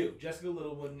 so two, Jessica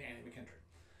Littlewood and Annie McKintrick.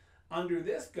 Under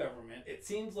this government, it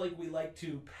seems like we like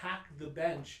to pack the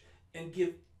bench and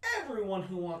give everyone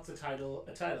who wants a title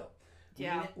a title.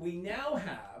 Yeah. We now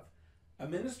have a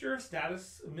Minister of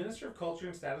Culture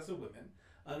and Status of Women,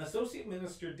 an Associate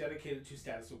Minister dedicated to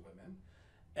Status of Women,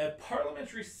 a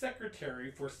Parliamentary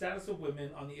Secretary for Status of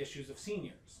Women on the issues of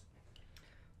seniors.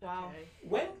 Wow. Okay.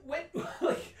 When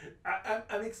like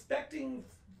I'm expecting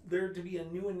there to be a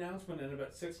new announcement in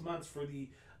about 6 months for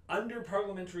the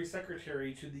under-parliamentary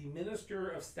secretary to the Minister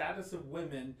of Status of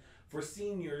Women for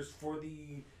seniors for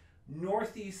the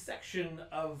northeast section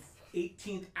of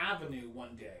 18th Avenue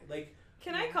one day. Like,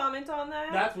 Can I comment on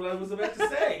that? That's what I was about to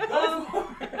say. Go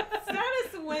for it.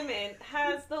 Status Women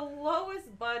has the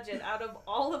lowest budget out of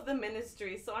all of the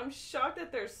ministries, so I'm shocked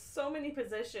that there's so many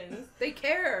positions. They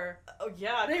care. Oh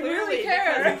yeah, They clearly, really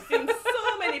care. because we've seen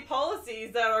so many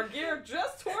policies that are geared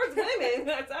just towards women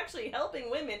that's actually helping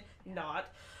women. Not.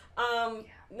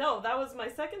 No, that was my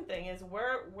second thing is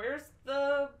where's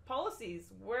the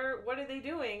policies? What are they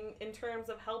doing in terms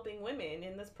of helping women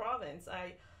in this province?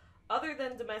 Other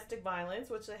than domestic violence,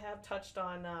 which they have touched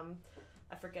on,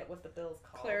 I forget what the bill's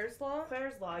called. Claire's Law?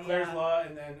 Claire's Law, yeah. Claire's Law,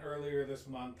 and then earlier this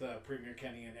month, Premier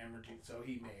Kenny and Emergent, so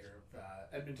he mayor of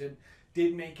Edmonton,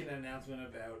 did make an announcement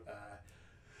about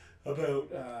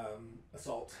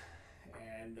assault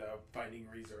and finding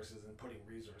resources and putting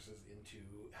resources into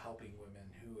helping women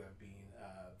who have been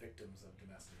victims of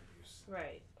domestic abuse.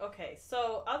 Right. Okay.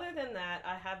 So other than that,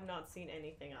 I have not seen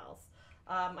anything else.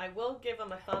 I will give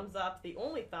them a thumbs up. The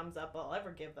only thumbs up I'll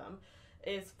ever give them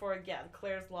is for,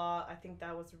 Claire's Law. I think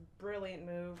that was a brilliant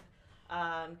move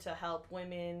to help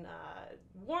women,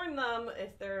 warn them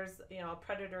if there's, a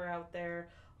predator out there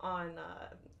on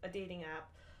a dating app,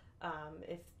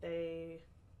 if they,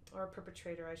 or a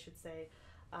perpetrator, I should say,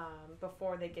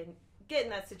 before they get in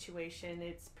that situation.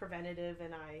 It's preventative,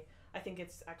 and I think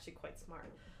it's actually quite smart.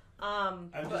 I'm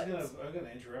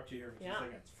gonna interrupt you here for 2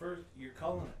 seconds. First, you're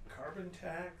calling it carbon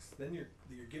tax, then you're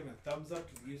giving a thumbs up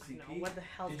to the UCP. No, what the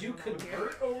hell? Did you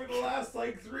convert over the last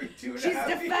 2.5 years? She's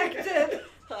defected.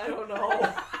 I don't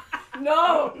know.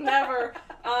 No, never.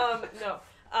 No.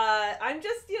 I'm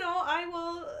just,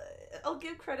 I'll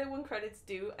give credit when credit's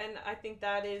due, and I think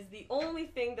that is the only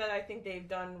thing that I think they've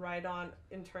done right on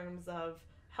in terms of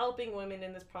helping women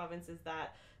in this province is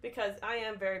that, because I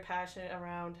am very passionate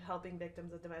around helping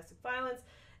victims of domestic violence,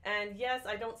 and yes,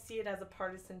 I don't see it as a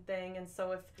partisan thing, and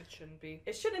so if it shouldn't be.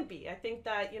 It shouldn't be. I think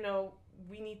that,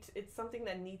 we need to, it's something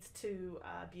that needs to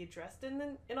be addressed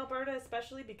in Alberta,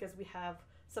 especially because we have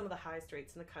some of the highest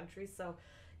rates in the country. So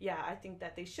yeah, I think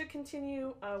that they should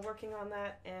continue working on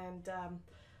that, and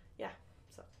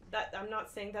so that, I'm not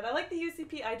saying that I like the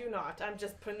UCP. I do not. I'm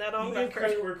just putting that on record. You give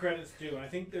credit where credit's due, and I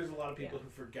think there's a lot of people who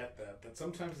forget that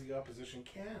sometimes the opposition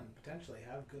can potentially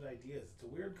have good ideas. It's a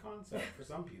weird concept for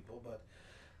some people, but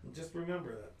just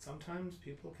remember that sometimes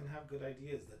people can have good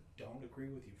ideas that don't agree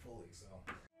with you fully.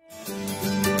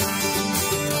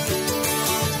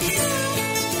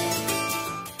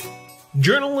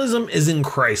 Journalism is in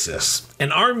crisis,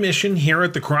 and our mission here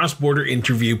at the Cross Border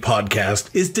Interview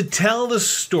podcast is to tell the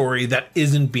story that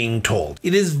isn't being told.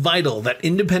 It is vital that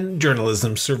independent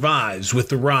journalism survives with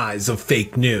the rise of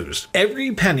fake news.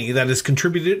 Every penny that is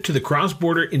contributed to the Cross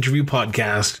Border Interview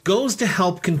podcast goes to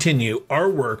help continue our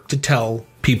work to tell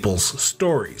people's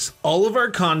stories. All of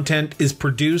our content is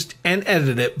produced and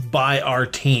edited by our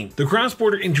team. The Cross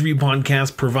Border Interview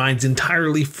podcast provides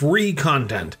entirely free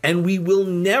content, and we will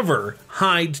never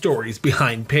hide stories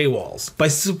behind paywalls. By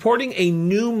supporting a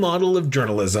new model of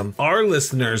journalism, our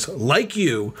listeners, like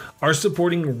you, are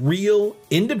supporting real,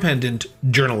 independent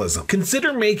journalism.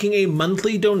 Consider making a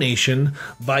monthly donation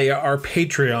via our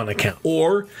Patreon account,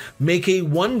 or make a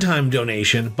one-time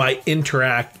donation by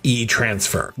Interact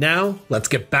e-transfer. Now, let's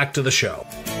get back to the show.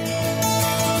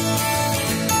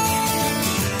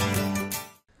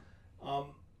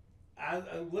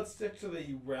 Let's stick to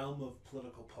the realm of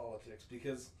political politics,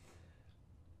 because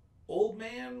Old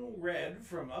Man Red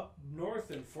from up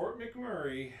north in Fort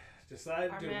McMurray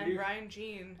decided Our man Brian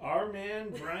Jean. Our man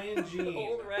Brian Jean.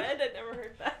 Old Red? I never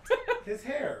heard that. His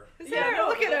hair. His hair, no,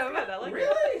 look at him. Good. I like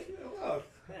really? it. Oh,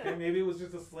 okay, maybe it was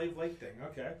just a Slave Lake thing.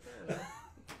 Okay.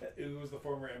 It was the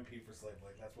former MP for Slave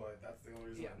Lake. That's the only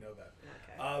reason I know that.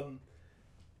 Okay.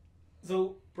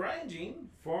 So Brian Jean,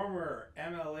 former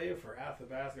MLA for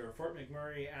Athabasca or Fort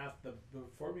McMurray at the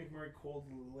Fort McMurray Cold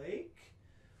Lake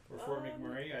or Fort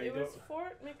McMurray.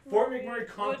 Fort McMurray. Fort McMurray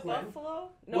Conklin. Wood Buffalo?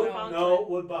 No,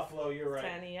 Wood Buffalo. You're right.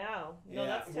 Taniao. No, yeah,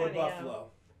 that's Wood Taniao.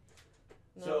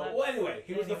 Buffalo. Anyway,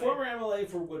 he was the former MLA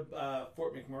for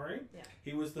Fort McMurray. Yeah.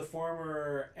 He was the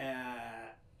former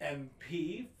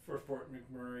MP for Fort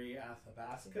McMurray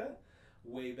Athabasca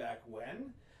way back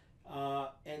when,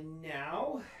 and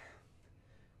now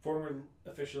former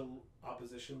official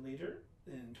opposition leader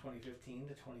in 2015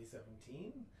 to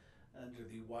 2017 under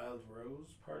the Wild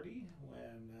Rose Party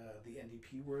when the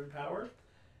NDP were in power.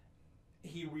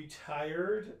 He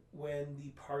retired when the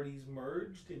parties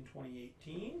merged in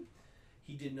 2018.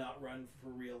 He did not run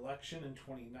for re-election in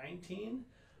 2019,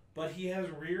 but he has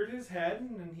reared his head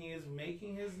and he is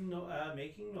making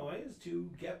making noise to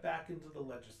get back into the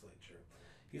legislature.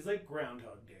 He's like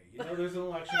Groundhog Day. There's an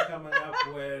election coming up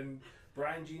when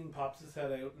Brian Jean pops his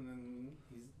head out and then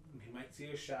He might see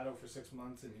a shadow for 6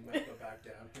 months and he might go back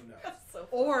down. Who knows? So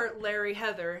Or Larry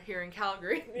Heather here in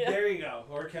Calgary. Yeah. There you go.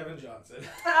 Or Kevin Johnson.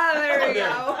 There you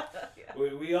go.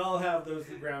 Yeah. We all have those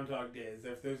Groundhog Days.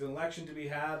 If there's an election to be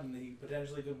had and he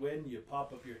potentially could win, you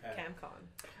pop up your head.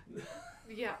 CamCon.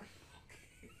 Yeah.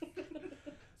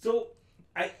 So,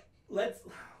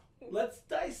 let's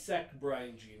dissect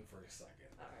Brian Jean for a second.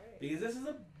 Alright. Because this is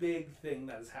a big thing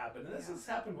that has happened. And this has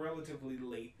happened relatively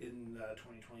late in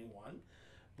 2021.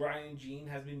 Brian Jean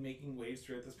has been making waves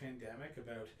throughout this pandemic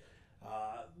about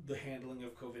the handling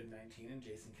of COVID-19 and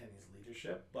Jason Kenney's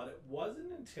leadership. But it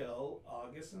wasn't until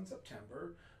August and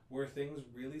September where things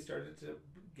really started to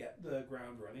get the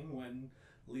ground running when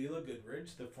Leila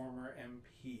Goodridge, the former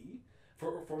MP,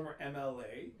 former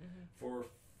MLA for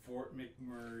Fort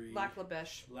McMurray. Lac La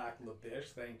Biche.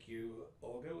 Thank you,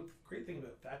 Olga. The great thing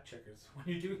about fact checkers, when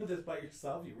you're doing this by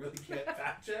yourself, you really can't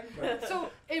fact check. But...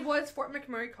 So it was Fort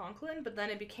McMurray Conklin, but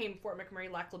then it became Fort McMurray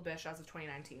Lac La Biche as of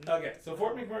 2019. Okay, so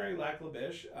Fort McMurray Lac La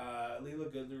Biche, Leila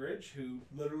Goodridge, who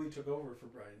literally took over for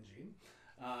Brian Jean,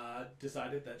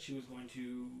 decided that she was going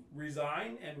to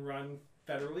resign and run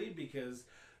federally because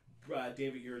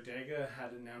David Uradega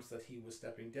had announced that he was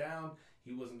stepping down.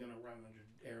 He wasn't going to run under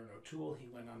Aaron O'Toole. He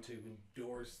went on to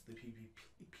endorse the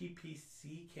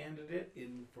PPC candidate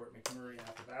in Fort McMurray,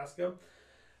 Athabasca.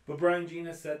 But Brian Jean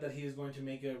has said that he is going to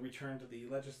make a return to the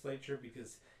legislature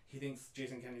because he thinks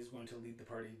Jason Kenney is going to lead the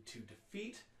party to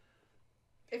defeat.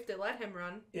 If they let him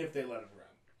run. If they let him run.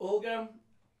 Olga,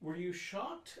 were you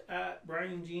shocked at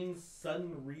Brian Jean's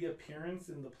sudden reappearance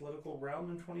in the political realm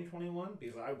in 2021?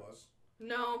 Because I was.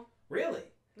 No. Really?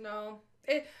 No.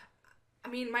 I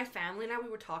mean, my family and I, we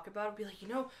would talk about it, be like,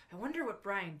 I wonder what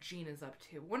Brian Jean is up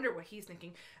to. Wonder what he's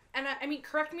thinking. And I mean,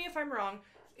 correct me if I'm wrong.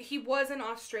 He was in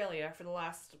Australia for the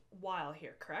last while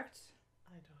here, correct?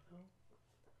 I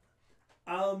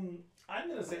don't know. I'm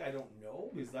going to say I don't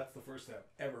know because that's the first time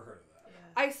I've ever heard of that.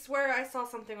 Yeah. I swear I saw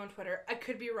something on Twitter. I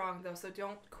could be wrong, though, so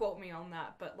don't quote me on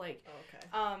that. But, like,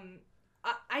 Okay.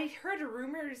 I heard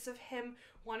rumors of him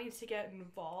wanting to get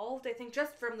involved. I think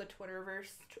just from the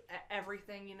Twitterverse,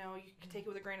 everything, you can take it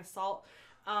with a grain of salt.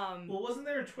 Well, wasn't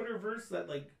there a Twitterverse that,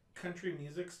 like, country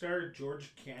music star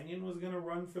George Canyon was going to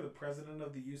run for the president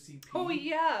of the UCP? Oh,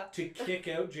 yeah. To kick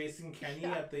out Jason Kenney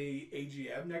at the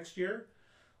AGM next year?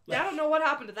 Like, I don't know what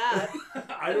happened to that.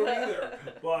 I don't either.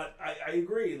 But I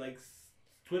agree. Like,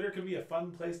 Twitter can be a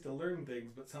fun place to learn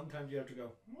things, but sometimes you have to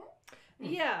go,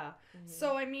 Yeah.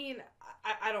 So, I mean,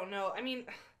 I don't know. I mean,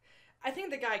 I think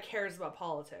the guy cares about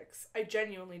politics. I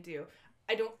genuinely do.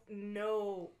 I don't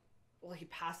know. Will he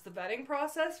pass the vetting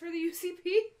process for the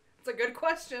UCP? It's a good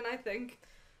question, I think.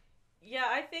 Yeah,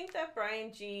 I think that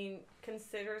Brian Jean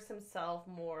considers himself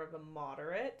more of a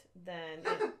moderate than...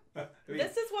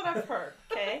 This is what I've heard,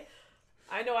 okay?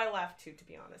 I know I laughed too, to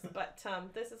be honest, but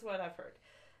this is what I've heard.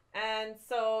 And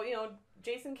so,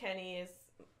 Jason Kenney is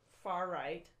far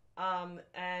right.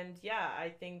 And yeah, I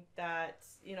think that,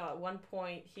 at one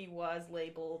point he was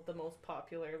labeled the most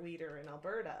popular leader in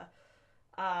Alberta.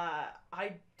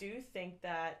 I do think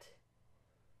that,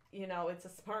 it's a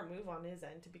smart move on his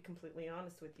end, to be completely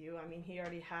honest with you. I mean, he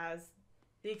already has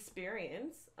the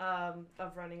experience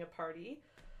of running a party.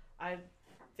 I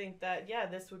think that, yeah,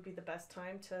 this would be the best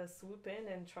time to swoop in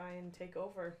and try and take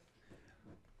over.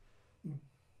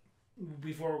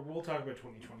 We'll talk about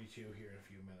 2022 here in a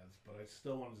few minutes, but I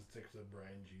still wanted to stick to the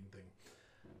Brian Jean thing.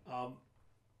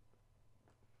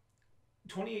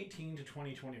 2018 to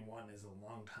 2021 is a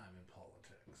long time in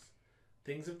politics.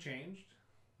 Things have changed.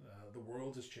 The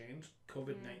world has changed.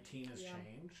 COVID-19 has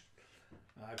changed.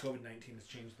 COVID-19 has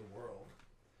changed the world.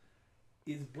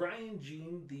 Is Brian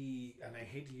Jean and I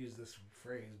hate to use this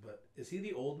phrase, but is he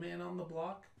the old man on the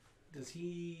block? Does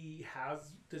he have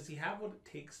what it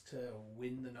takes to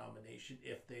win the nomination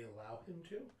if they allow him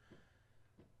to?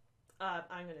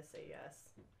 I'm going to say yes.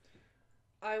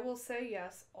 I will say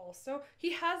yes also.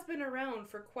 He has been around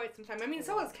for quite some time. I mean,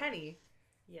 so has Kenny.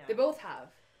 Yeah. They both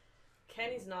have.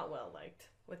 Kenny's not well liked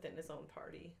within his own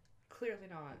party. Clearly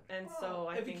not. And so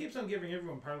I if think... he keeps on giving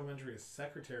everyone parliamentary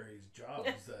secretaries jobs,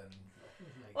 then...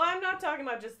 Well, I'm not talking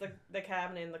about just the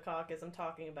cabinet and the caucus. I'm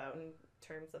talking about in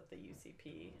terms of the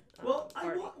UCP.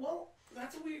 Party.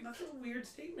 That's a weird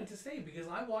statement to say because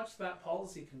I watched that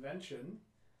policy convention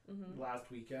last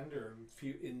weekend or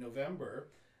in November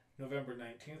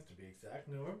 19th to be exact.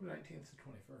 November 19th to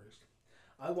 21st.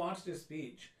 I watched his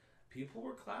speech. People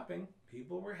were clapping.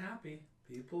 People were happy.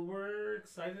 People were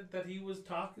excited that he was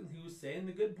talking. He was saying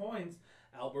the good points.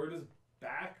 Alberta's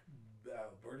back.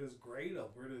 Alberta's great.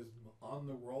 Alberta's on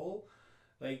the roll.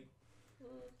 Like,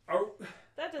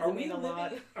 that doesn't mean a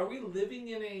lot. Are we living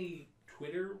in a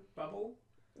Twitter bubble?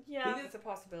 Yeah. It's a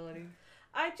possibility.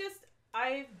 I've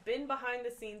been behind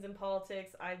the scenes in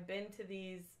politics. I've been to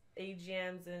these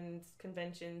AGMs and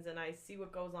conventions, and I see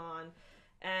what goes on.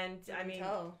 And I mean,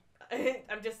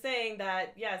 I'm just saying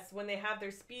that, yes, when they have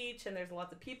their speech and there's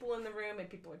lots of people in the room and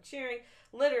people are cheering,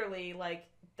 literally, like,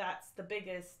 that's the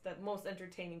most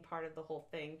entertaining part of the whole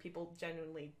thing. People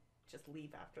genuinely just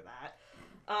leave after that.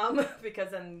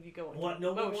 Because then you go into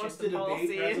no one wants to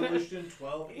debate Resolution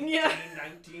 12, 18,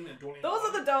 19, and 21. Those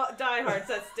are the diehards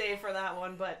that stay for that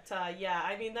one. But, yeah,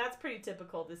 I mean, that's pretty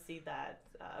typical to see that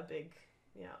big,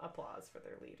 applause for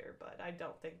their leader. But I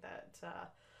don't think that...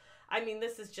 I mean,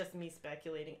 this is just me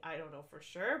speculating. I don't know for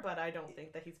sure, but I don't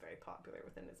think that he's very popular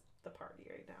within the party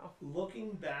right now.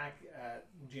 Looking back at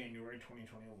January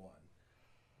 2021,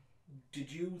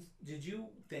 did you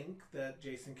think that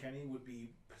Jason Kenney would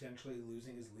be potentially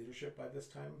losing his leadership by this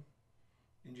time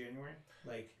in January?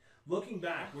 Like, looking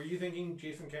back, were you thinking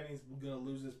Jason Kenney's going to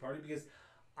lose his party? Because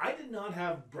I did not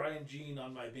have Brian Jean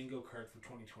on my bingo card for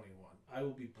 2021. I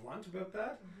will be blunt about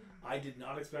that. Mm-hmm. I did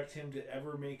not expect him to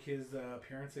ever make his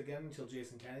appearance again until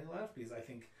Jason Kenney left, because I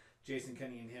think Jason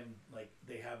Kenney and him, like,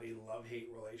 they have a love-hate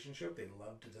relationship. They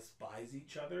love to despise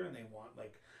each other, and they want,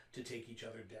 like, to take each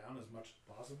other down as much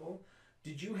as possible.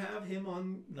 Did you have him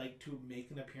on, like, to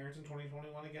make an appearance in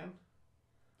 2021 again?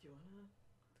 Do you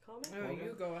want to comment? Oh,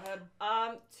 you go ahead.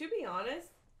 To be honest,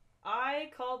 I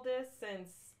called this since...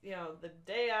 the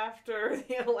day after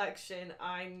the election,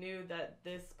 I knew that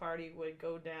this party would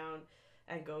go down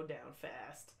and go down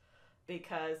fast,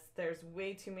 because there's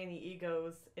way too many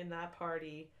egos in that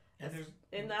party, and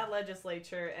in that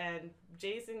legislature. And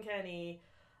Jason Kenney,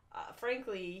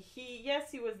 frankly, he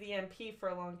was the MP for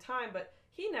a long time, but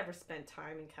he never spent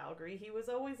time in Calgary. He was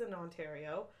always in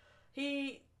Ontario.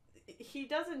 He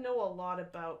doesn't know a lot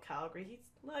about Calgary. He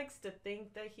likes to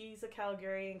think that he's a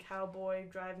Calgarian cowboy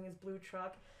driving his blue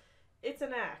truck. It's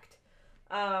an act.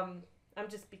 I'm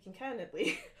just speaking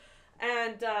candidly.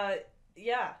 And,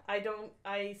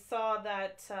 I saw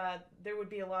that there would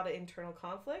be a lot of internal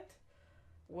conflict,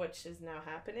 which is now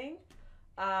happening.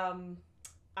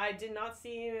 I did not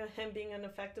see him being an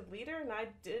effective leader, and I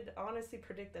did honestly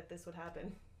predict that this would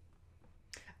happen.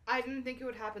 I didn't think it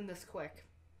would happen this quick.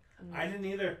 I didn't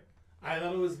either. I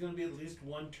thought it was going to be at least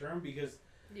one term, because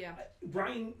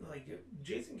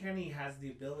Jason Kenney has the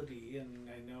ability, and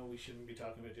I know we shouldn't be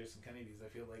talking about Jason Kenney, because I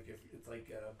feel like if it's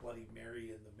like Bloody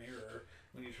Mary in the mirror,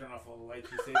 when you turn off all the lights,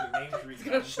 you say their name 3 times. It's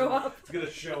going to show up. It's going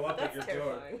to show up at your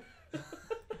door.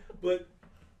 But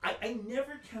I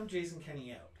never count Jason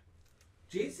Kenney out.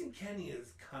 Jason Kenney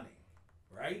is cunning,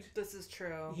 right? This is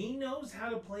true. He knows how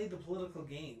to play the political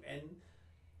game, and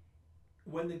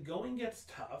when the going gets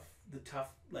tough,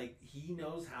 he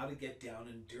knows how to get down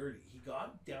and dirty. He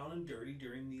got down and dirty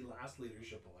during the last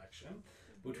leadership election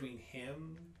between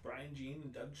him, Brian Jean,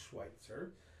 and Doug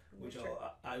Schweitzer, which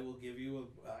I will give you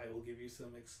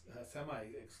some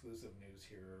semi-exclusive news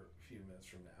here a few minutes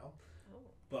from now. Oh.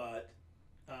 But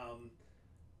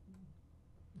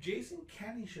Jason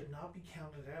Kenney should not be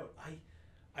counted out.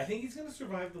 I think he's going to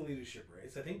survive the leadership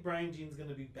race. I think Brian Jean's going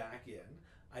to be back in.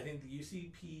 I think the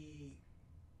UCP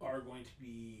are going to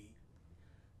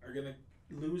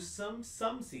lose some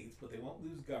seats, but they won't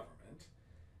lose government.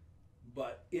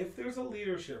 But if there's a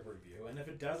leadership review, and if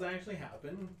it does actually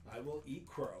happen, I will eat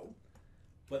crow.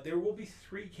 But there will be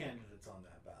 3 candidates on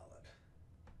that ballot.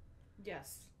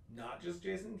 Yes. Not just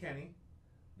Jason Kenney,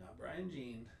 not Brian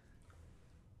Jean.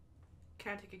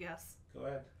 Can I take a guess? Go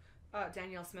ahead.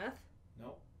 Danielle Smith?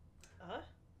 No.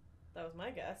 That was my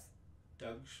guess.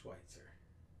 Doug Schweitzer.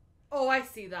 Oh, I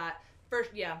see that.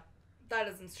 First, yeah. That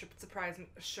doesn't surprise me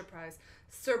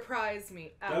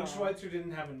at Doug all. Schweitzer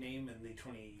didn't have a name in the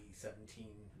 2017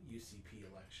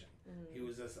 UCP election. Mm-hmm. He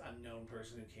was this unknown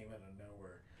person who came out of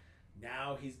nowhere.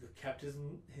 Now he's kept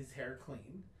his hair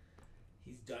clean.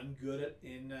 He's done good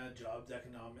in jobs,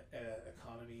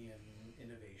 economy, and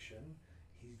innovation.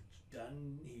 He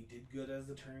did good as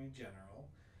Attorney General.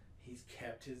 He's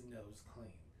kept his nose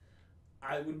clean.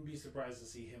 I wouldn't be surprised to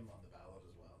see him on the ballot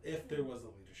as well if there was a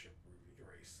leadership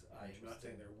race. I'm not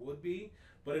saying there would be,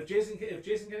 but if Jason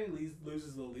Kenney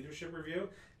loses the leadership review,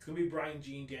 it's going to be Brian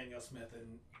Jean, Danielle Smith,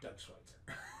 and Doug Schweitzer.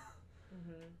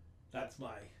 Mm-hmm. That's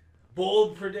my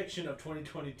bold prediction of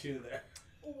 2022 there.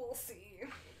 We'll see.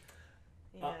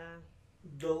 Yeah.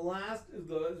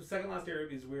 The second last area,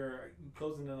 because we're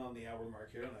closing in on the hour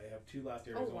mark here, and I have 2 last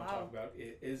areas I want to talk about.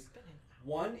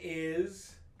 One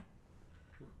is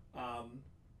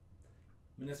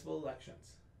municipal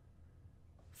elections.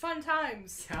 Fun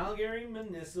times. Calgary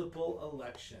municipal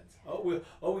elections. We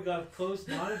got a close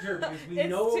monitor because we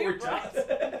know what we're talking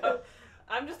about.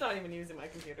 I'm just not even using my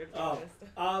computer, to be honest.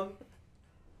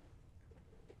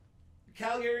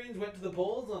 Calgarians went to the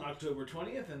polls on October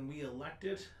 20th, and we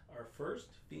elected our first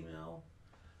female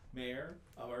mayor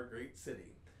of our great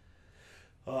city.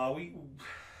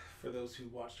 For those who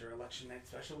watched our election night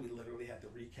special, we literally had the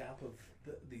recap of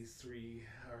these three,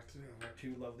 our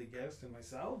two lovely guests and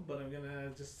myself. But I'm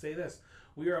gonna just say this: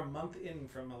 we are a month in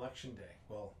from election day.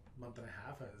 Well, month and a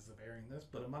half as of airing this,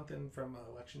 but a month in from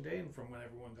election day and from when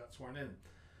everyone got sworn in.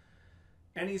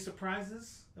 Any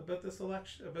surprises about this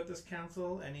election, about this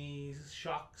council? Any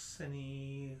shocks?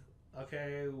 Any,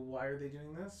 okay, why are they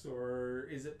doing this? Or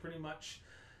is it pretty much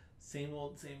same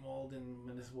old in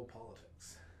municipal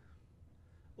politics?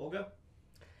 Olga?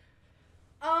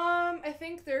 I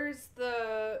think there's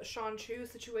the Sean Chu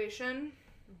situation.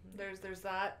 There's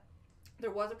that.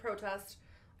 There was a protest.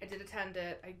 I did attend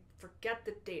it. I forget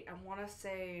the date. I want to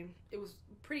say it was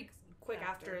pretty quick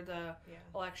after the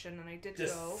election, and I did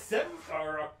go.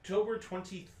 October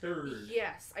 23rd.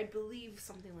 Yes, I believe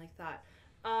something like that.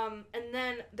 And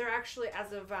then there actually,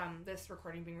 as of this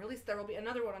recording being released, there will be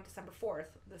another one on December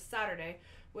 4th, this Saturday,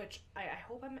 which I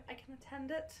hope I can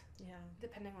attend it. Yeah.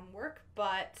 Depending on work,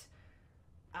 but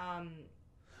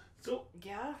so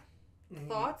yeah.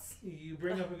 Thoughts? You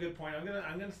bring up a good point. I'm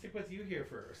gonna stick with you here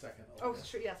for a second. Olga. Oh,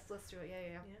 sure. Yes, let's do it.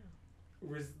 Yeah.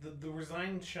 The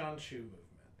Resign Sean Chu movement.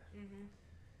 Mm-hmm.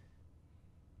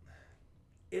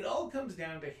 It all comes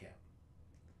down to him.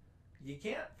 You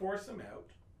can't force him out.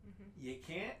 Mm-hmm. You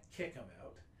can't kick him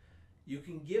out. You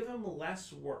can give him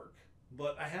less work.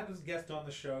 But I had this guest on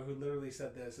the show who literally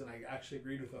said this, and I actually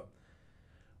agreed with him.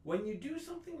 When you do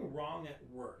something wrong at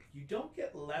work, you don't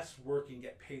get less work and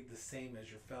get paid the same as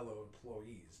your fellow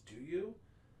employees, do you?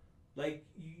 Like,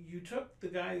 you took the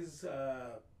guy's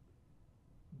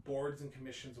boards and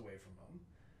commissions away from him.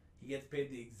 He gets paid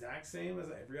the exact same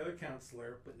as every other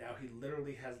counselor, but now he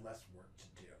literally has less work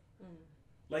to do.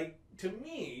 Like, to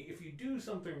me, if you do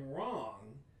something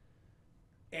wrong,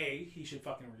 A, he should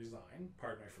fucking resign,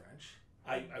 pardon my French.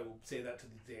 I will say that to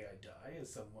the day I die,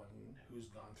 as someone who's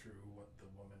gone through what the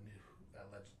woman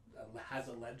has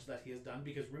alleged that he has done.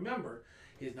 Because remember,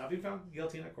 he has not been found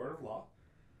guilty in a court of law.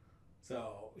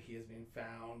 So he has been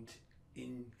found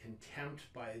in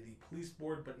contempt by the police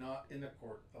board, but not in a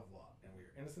court of law. And we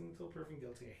are innocent until proven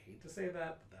guilty. I hate to say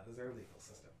that, but that is our legal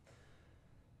system.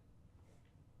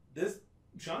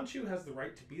 Sean Chu has the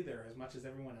right to be there as much as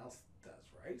everyone else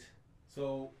does, right?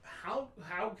 So how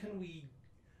can we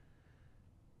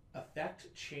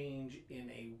affect change in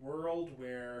a world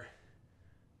where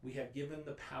we have given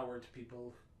the power to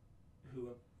people who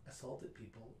have assaulted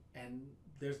people, and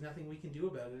there's nothing we can do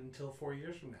about it until 4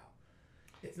 years from now?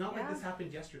 It's not like this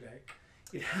happened yesterday.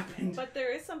 It happened. But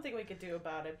there is something we could do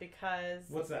about it, because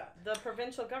what's that? The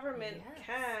provincial government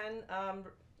can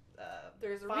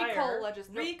there's a the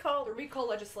recall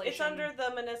legislation. It's under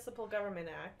the Municipal Government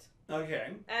Act.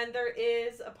 Okay. And there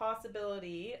is a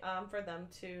possibility for them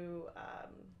to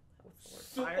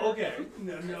fire. Okay.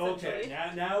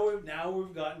 Okay. Now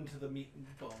we've gotten to the meat and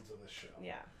bones of the show.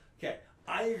 Yeah. Okay.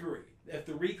 I agree. If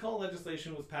the recall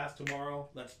legislation was passed tomorrow,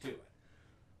 let's do it.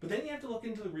 But then you have to look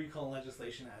into the recall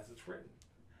legislation as it's written.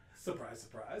 Surprise,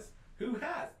 surprise. Who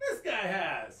has? This guy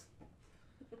has.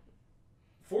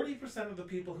 40% of the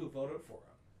people who voted for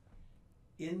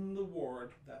him in the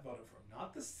ward that voted for him,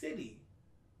 not the city,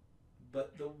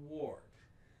 but the ward.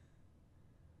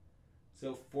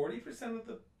 So 40% of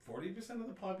the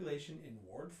population in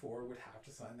Ward 4 would have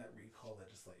to sign that recall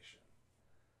legislation.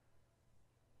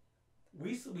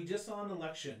 We just saw an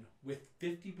election with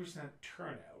 50%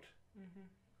 turnout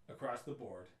across the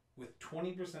board, with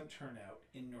 20% turnout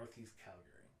in Northeast Calgary.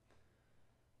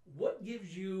 What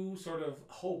gives you sort of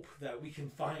hope that we can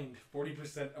find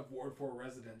 40% of Ward 4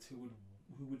 residents who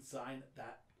would sign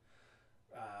that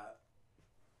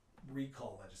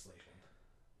recall legislation?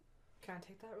 Can I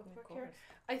take that real quick here?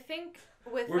 I think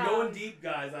we're going deep,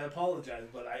 guys. I apologize,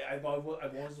 but I've always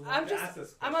wanted to ask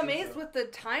this question. I'm amazed with the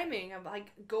timing of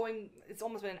going. It's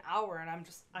almost been an hour, and I'm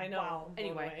just. I know. Wow.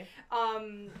 Anyway,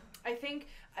 I think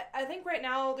right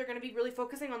now they're going to be really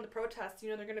focusing on the protests.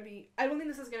 They're going to be. I don't think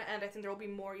this is going to end. I think there will be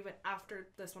more even after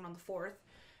this one on the 4th.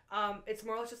 It's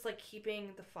more or less just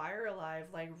keeping the fire alive,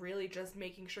 really just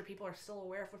making sure people are still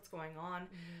aware of what's going on.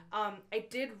 I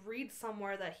did read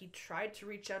somewhere that he tried to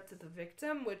reach out to the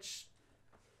victim, which...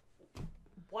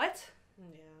 What?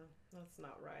 Yeah, that's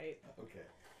not right.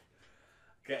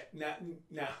 Okay, now...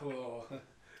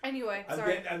 Anyway,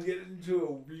 sorry. I'm getting into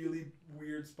a really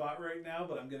weird spot right now,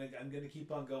 but I'm gonna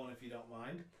keep on going if you don't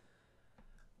mind.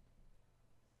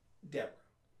 Deborah,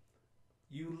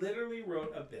 you literally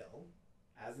wrote a bill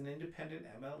as an independent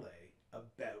MLA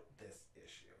about this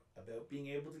issue, about being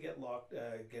able to get locked,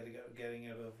 getting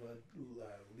out of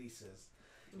leases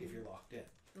if you're locked in.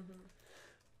 Mm-hmm.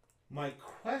 My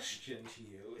question to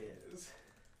you is,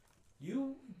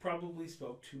 you probably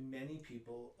spoke to many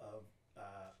people of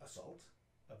assault,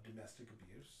 of domestic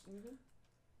abuse. Mm-hmm.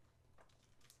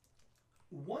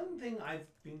 One thing I've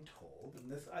been told,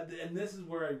 and this is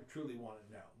where I truly want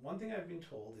to know. One thing I've been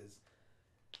told is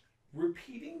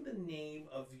repeating the name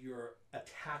of your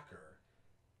attacker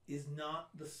is not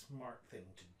the smart thing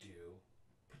to do,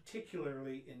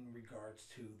 particularly in regards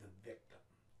to the victim,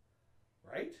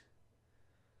 right?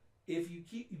 If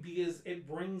you because it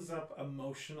brings up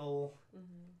emotional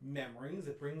memories,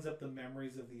 it brings up the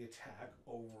memories of the attack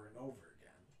over and over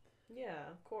again. Yeah,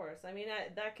 of course. I mean,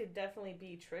 that could definitely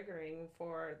be triggering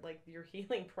for like your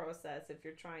healing process if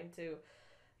you're trying to,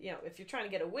 if you're trying to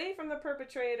get away from the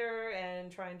perpetrator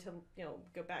and trying to,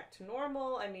 go back to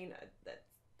normal. I mean, that's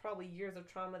probably years of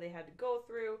trauma they had to go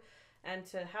through, and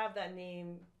to have that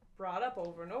name brought up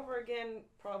over and over again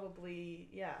probably,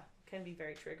 can be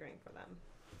very triggering for them.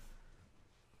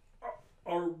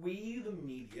 Are we, the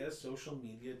media, social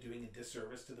media, doing a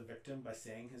disservice to the victim by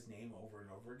saying his name over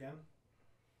and over again?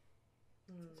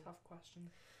 Tough question.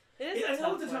 I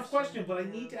know it's a tough question, but I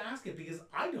need to ask it because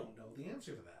I don't know the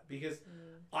answer to that. Because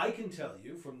I can tell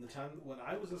you from the time when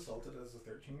I was assaulted as a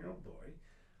 13-year-old boy,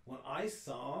 when I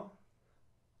saw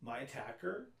my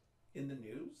attacker in the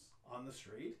news, on the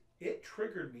street, it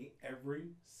triggered me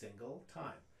every single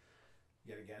time.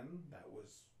 Yet again, that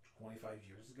was 25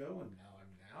 years ago, and now and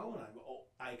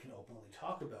I can openly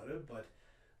talk about it, but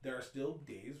there are still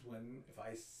days when if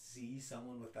I see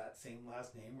someone with that same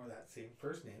last name or that same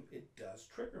first name, it does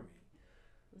trigger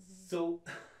me. So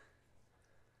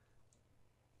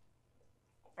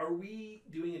are we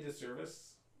doing a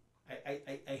disservice?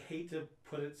 I hate to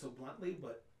put it so bluntly,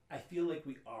 but I feel like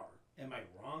we are. Am I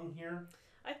wrong here?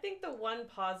 I think the one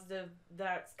positive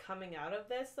that's coming out of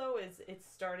this, though, is it's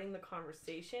starting the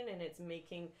conversation, and it's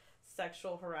making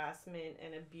sexual harassment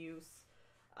and abuse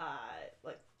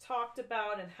talked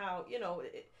about, and how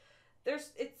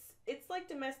it's like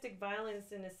domestic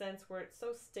violence in a sense where it's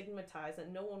so stigmatized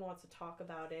and no one wants to talk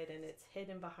about it, and it's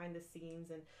hidden behind the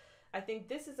scenes. And I think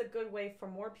this is a good way for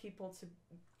more people to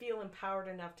feel empowered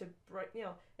enough to,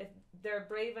 if they're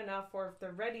brave enough or if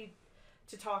they're ready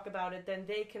to talk about it, then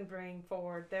they can bring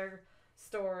forward their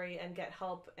story and get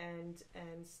help and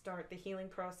start the healing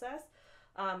process.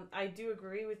 I do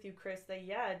agree with you, Chris, that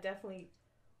it definitely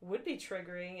would be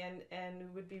triggering, and it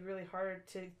would be really hard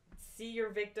to see your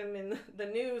victim in the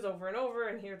news over and over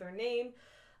and hear their name.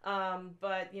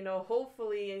 But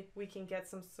hopefully we can get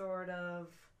some sort of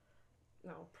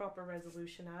proper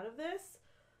resolution out of this.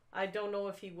 I don't know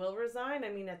if he will resign. I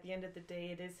mean, at the end of the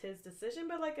day, it is his decision.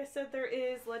 But like I said, there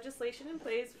is legislation in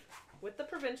place with the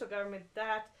provincial government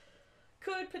that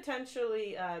could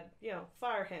potentially,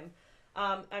 fire him.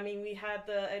 I mean, we had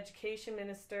the education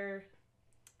minister,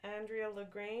 Adriana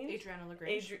LaGrange.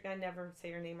 I never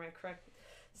say her name right, correct.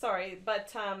 Sorry,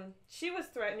 but she was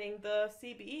threatening the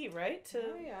CBE, right?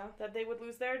 That they would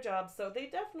lose their jobs. So they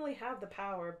definitely have the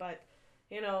power. But,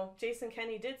 Jason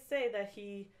Kenney did say that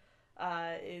he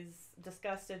is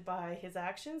disgusted by his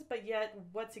actions, but yet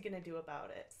what's he going to do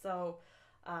about it? So,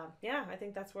 I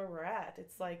think that's where we're at.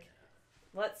 It's like,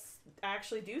 let's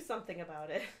actually do something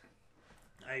about it.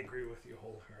 I agree with you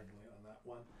wholeheartedly on that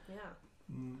one. Yeah.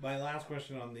 My last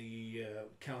question on the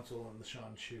council and the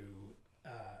Sean Chu,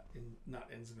 not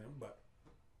incident, but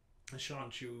the Sean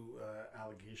Chu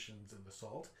allegations and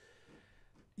assault.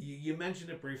 You mentioned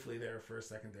it briefly there for a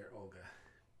second there, Olga.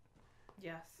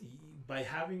 Yes. By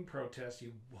having protests,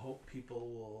 you hope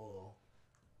people will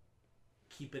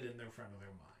keep it in the front of their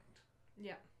mind.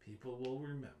 Yeah. People will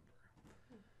remember.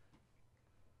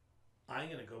 I'm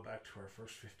going to go back to our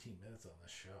first 15 minutes on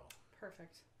this show.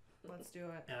 Perfect. Let's do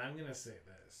it. And I'm going to say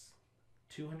this.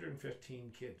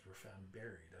 215 kids were found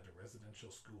buried at a residential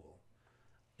school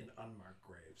in unmarked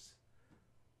graves.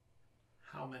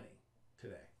 How many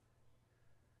today?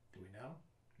 Do we know?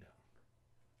 No.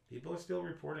 People are still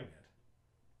reporting it.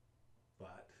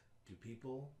 But do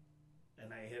people,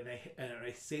 and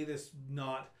I say this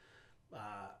not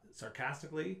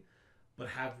sarcastically, but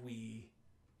have we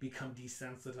become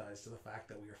desensitized to the fact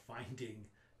that we are finding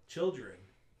children?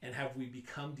 And have we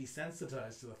become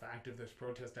desensitized to the fact if there's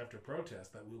protest after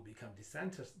protest that we'll become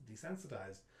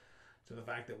desensitized to the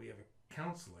fact that we have a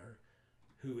counselor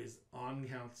who is on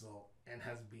council and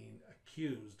has been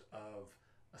accused of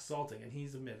assaulting, and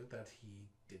he's admitted that he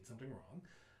did something wrong,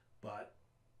 but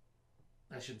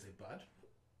I shouldn't say but.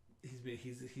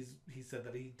 he said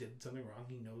that he did something wrong.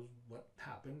 He knows what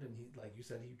happened, and he, like you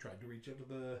said, he tried to reach out to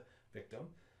the victim.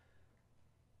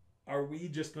 Are we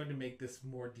just going to make this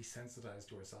more desensitized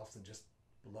to ourselves and just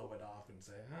blow it off and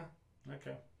say,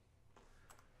 okay,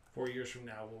 4 years from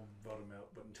now we'll vote him out,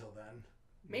 but until then,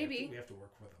 maybe we have to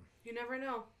work with him. You never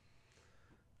know.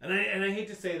 And I hate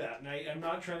to say that, and I'm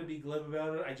not trying to be glib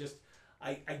about it.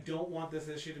 I don't want this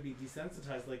issue to be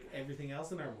desensitized like everything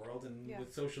else in our world. And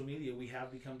with social media, we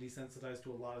have become desensitized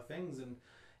to a lot of things. And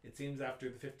it seems after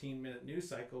the 15-minute news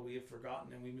cycle, we have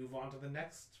forgotten and we move on to the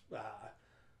next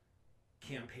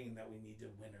campaign that we need to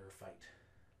win or fight.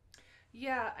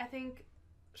 Yeah, I think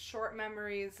short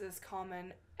memories is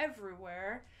common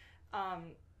everywhere.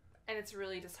 And it's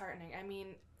really disheartening. I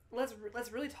mean, let's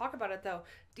really talk about it though.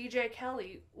 DJ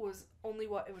Kelly was only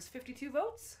it was 52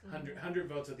 votes? 100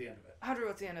 votes at the end of it. 100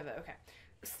 votes at the end of it, okay.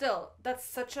 Still, that's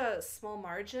such a small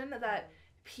margin that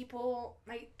people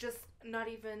might just not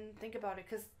even think about it,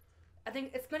 because I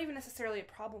think it's not even necessarily a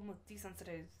problem with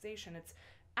desensitization. It's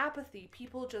apathy.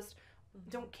 People just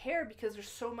don't care because there's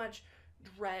so much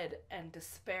dread and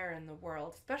despair in the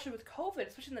world, especially with COVID,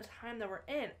 especially in the time that we're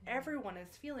in. Everyone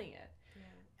is feeling it.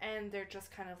 And they're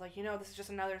just kind of like, this is just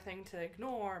another thing to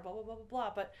ignore, blah, blah, blah, blah,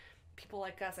 blah. But people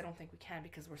like us, I don't think we can,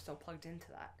 because we're so plugged into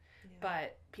that. Yeah.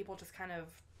 But people just kind of,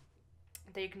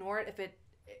 they ignore it if it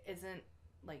isn't,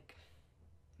 like,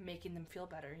 making them feel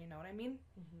better, you know what I mean?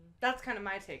 Mm-hmm. That's kind of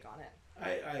my take on it.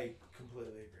 I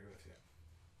completely agree with you.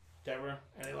 Deborah,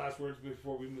 any last words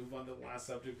before we move on to the last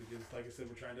subject? Because, like I said,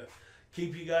 we're trying to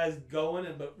keep you guys going,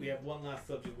 but we have one last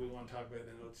subject we want to talk about, and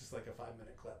it's just like a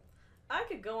 5-minute clip. I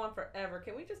could go on forever.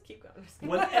 Can we just keep going?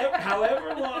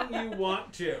 However long you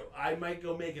want to. I might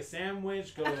go make a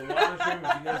sandwich, go to the washroom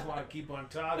if you guys want to keep on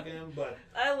talking. But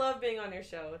I love being on your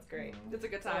show. It's great. It's a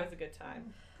good time. It's a good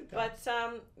time. But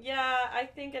I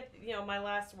think my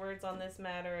last words on this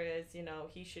matter is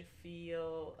he should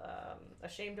feel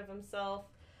ashamed of himself.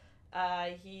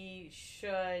 He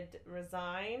should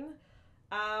resign.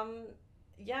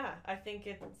 I think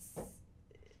it's.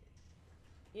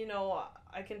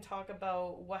 I can talk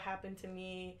about what happened to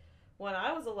me when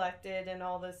I was elected and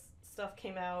all this stuff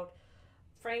came out.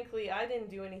 Frankly, I didn't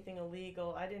do anything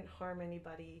illegal. I didn't harm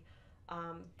anybody.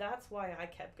 That's why I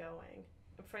kept going.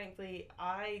 Frankly,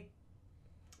 I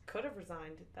could have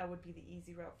resigned. That would be the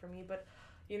easy route for me. But,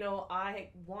 I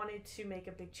wanted to make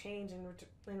a big change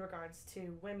in regards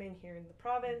to women here in the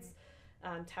province,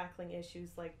 tackling issues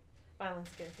like violence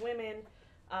against women.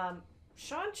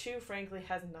 Sean Chu, frankly,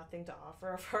 has nothing to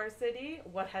offer for our city.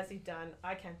 What has he done?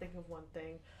 I can't think of one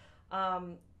thing.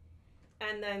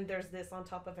 And then there's this on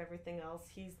top of everything else.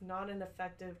 He's not an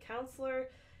effective counselor.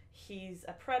 He's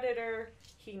a predator.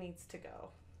 He needs to go.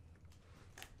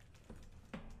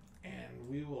 And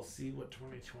we will see what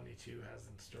 2022 has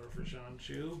in store for Sean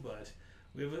Chu, but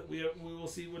we will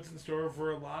see what's in store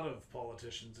for a lot of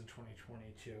politicians in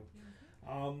 2022.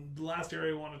 The last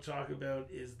area I want to talk about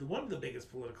is one of the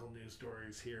biggest political news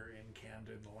stories here in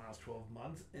Canada in the last 12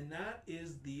 months, and that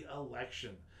is the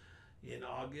election. In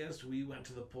August, we went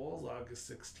to the polls. August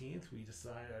 16th,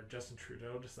 Justin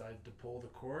Trudeau decided to pull the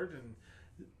cord and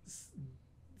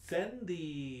send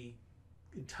the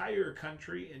entire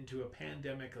country into a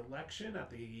pandemic election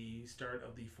at the start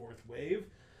of the fourth wave.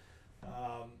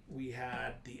 We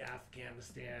had the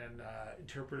Afghanistan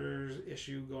interpreters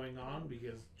issue going on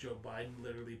because Joe Biden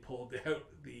literally pulled out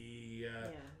the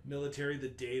military the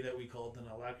day that we called an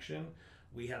election.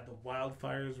 We had the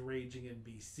wildfires raging in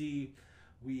BC.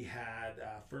 We had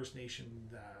First Nation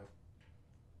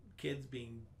kids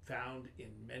being found in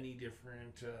many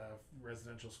different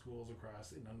residential schools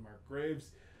across in unmarked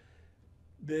graves.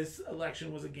 This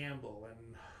election was a gamble,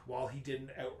 and while he didn't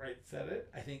outright said it,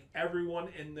 I think everyone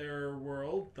in their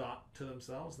world thought to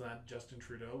themselves that Justin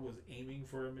Trudeau was aiming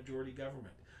for a majority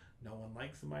government. No one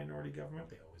likes a minority government.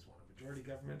 They always want a majority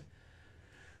government.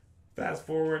 Fast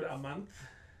forward a month,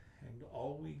 and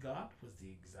all we got was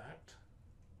the exact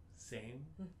same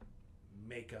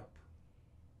makeup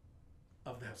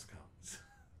of the House of Commons.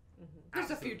 There's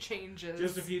a few changes.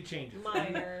 Just a few changes.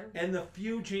 Minor. And the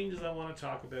few changes I want to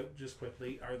talk about just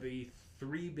quickly are the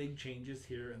 3 big changes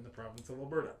here in the province of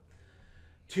Alberta.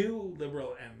 2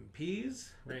 Liberal MPs,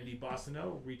 Randy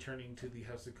Bossino returning to the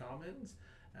House of Commons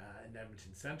in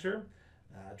Edmonton Centre.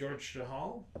 George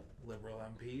Chahal, Liberal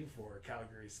MP for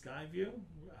Calgary Skyview,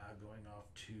 going off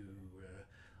to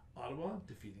Ottawa,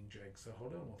 defeating Jag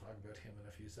Sahota, and we'll talk about him in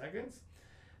a few seconds.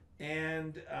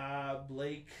 And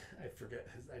Blake, I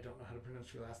don't know how to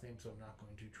pronounce your last name, so I'm not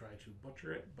going to try to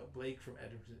butcher it, but Blake from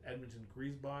Edmonton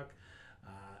Griesbach,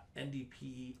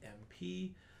 NDP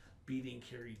MP, beating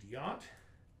Kerry Diot.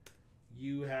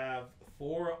 you have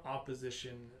 4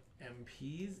 opposition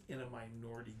MPs in a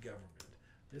minority government.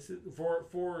 This is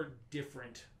four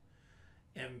different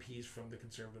MPs from the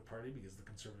Conservative Party, because the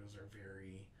Conservatives are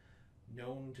very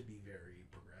known to be very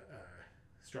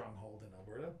stronghold in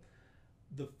Alberta.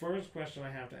 The first question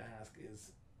I have to ask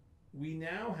is, we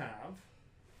now have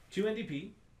 2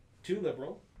 NDP, 2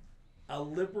 Liberal, a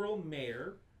Liberal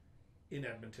mayor in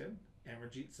Edmonton,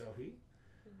 Amarjeet Sohi.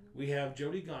 We have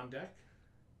Jody Gondek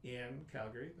in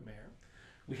Calgary, the mayor.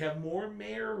 We have more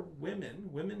mayor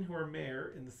women who are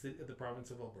mayor in the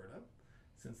province of Alberta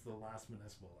since the last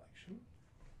municipal election.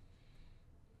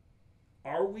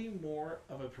 Are we more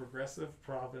of a progressive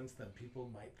province than people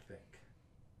might think?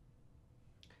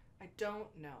 I don't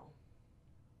know.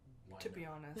 Why To not? be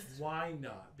honest. Why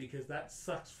not? Because that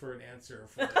sucks for an answer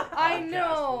for the I podcast.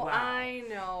 know, Wow. I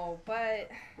know, but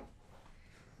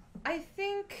I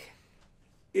think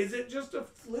Is it just a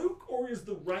fluke, or is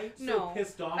the right so No,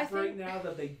 pissed off I right think- now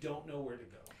that they don't know where to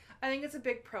go? I think it's a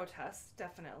big protest,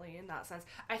 definitely, in that sense.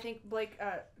 I think Blake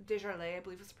Desjardins, I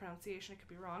believe is the pronunciation, I could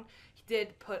be wrong, he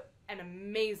did put an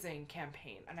amazing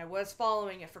campaign, and I was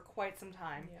following it for quite some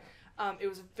time. Yeah. It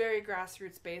was very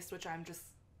grassroots based, which I'm just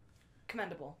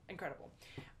commendable, incredible.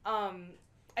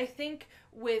 I think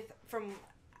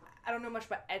I don't know much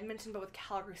about Edmonton, but with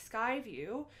Calgary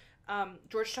Skyview,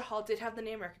 George Chahal did have the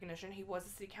name recognition. He was a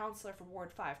city councillor for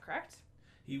Ward 5, correct?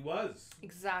 He was.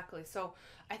 Exactly. So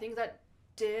I think that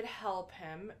did help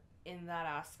him in that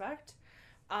aspect.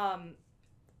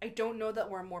 I don't know that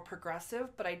we're more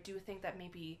progressive, but I do think that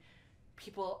maybe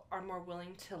people are more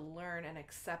willing to learn and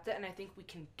accept it, and I think we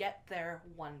can get there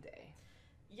one day.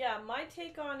 Yeah, my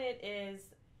take on it is,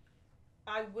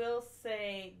 I will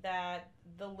say that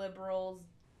the Liberals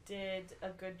did a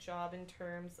good job in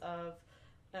terms of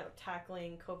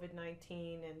tackling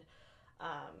COVID-19 and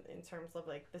in terms of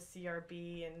like the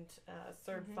CRB and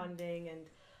CERB funding, and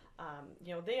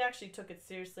they actually took it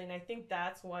seriously, and I think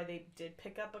that's why they did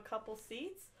pick up a couple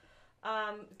seats.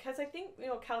 Because I think,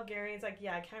 Calgarians, I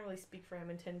can't really speak for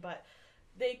Edmonton, but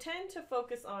they tend to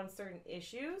focus on certain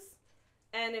issues,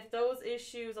 and if those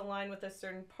issues align with a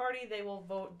certain party, they will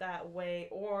vote that way,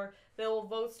 or they'll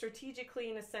vote strategically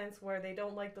in a sense where they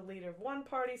don't like the leader of one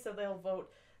party, so they'll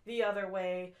vote the other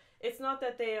way. It's not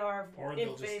that they are Or in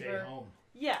they'll just favor. stay home.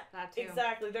 Yeah, That too.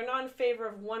 exactly. They're not in favor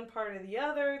of one part or the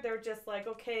other. They're just like,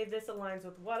 okay, this aligns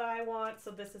with what I want,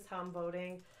 so this is how I'm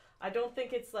voting. I don't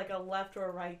think it's like a left or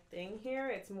a right thing here.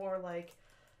 It's more like,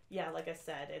 like I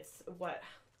said, it's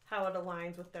how it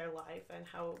aligns with their life and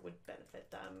how it would benefit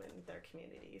them and their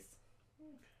communities.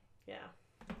 Yeah.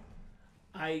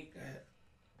 I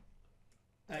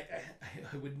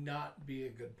would not be a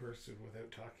good person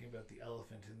without talking about the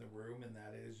elephant in the room, and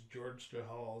that is George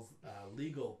Chahal's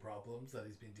legal problems that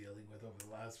he's been dealing with over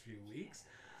the last few weeks.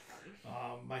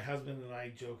 My husband and I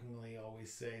jokingly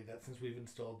always say that since we've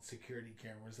installed security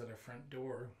cameras at our front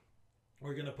door,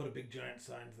 we're going to put a big giant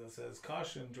sign that says,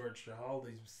 "Caution, George Chahal,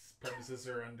 these premises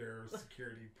are under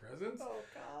security presence." Oh,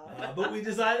 God. But we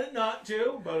decided not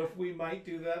to. But if we might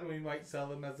do that, we might sell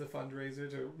them as a fundraiser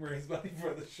to raise money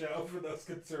for the show for those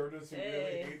conservatives who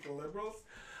really hate the Liberals.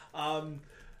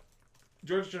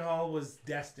 George Chahal was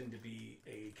destined to be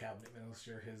a cabinet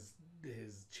minister. His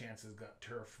chances got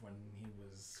turf when he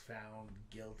was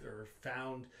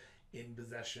found in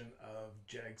possession of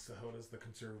Jag Sahoda's, the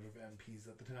Conservative MPs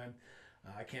at the time,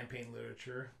 campaign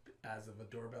literature as of a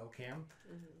doorbell cam.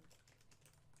 Mm-hmm.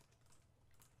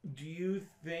 Do you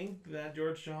think that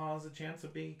George Chahal has a chance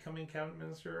of becoming cabinet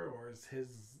minister, or is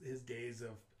his days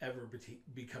of ever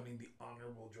becoming the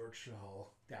Honorable George Chahal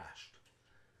dashed?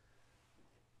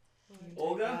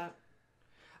 Olga?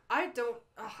 I don't.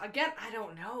 Again, I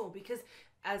don't know, because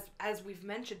as we've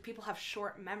mentioned, people have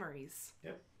short memories.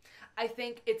 Yep. I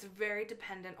think it's very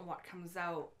dependent on what comes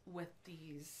out with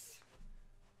these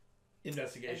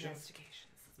Investigations. Let's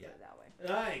put it that way.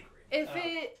 I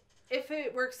agree. If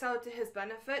it works out to his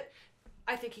benefit,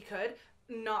 I think he could.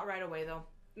 Not right away though.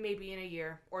 Maybe in a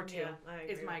year or two I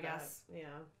agree is my with guess. that. Yeah.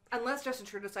 Unless Justin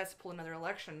Trudeau decides to pull another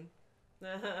election.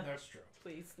 That's true.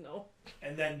 Please, no.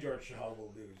 And then George Chahal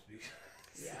will lose,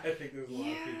 because I think there's a lot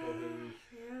of people who.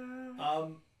 Yeah.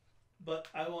 But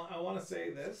I want to say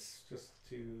this just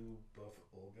to both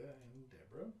Olga and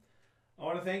Deborah. I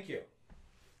want to thank you.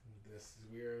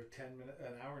 We're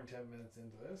an hour and 10 minutes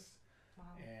into this. Wow.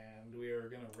 And we are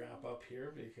going to wrap up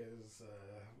here because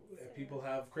people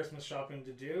have Christmas shopping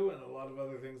to do and a lot of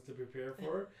other things to prepare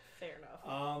for. Fair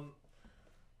enough.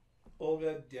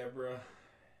 Olga, Deborah,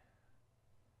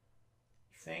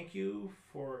 thank you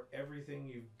for everything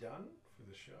you've done for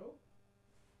the show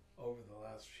over the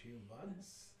last few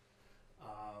months.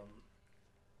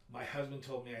 My husband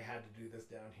told me I had to do this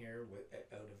down here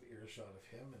out of earshot of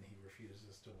him, and he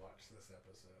refuses to watch this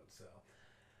episode. So,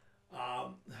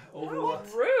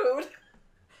 rude.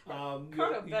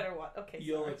 You'll, better watch. Okay,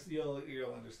 you'll sorry.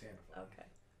 you'll understand. Okay.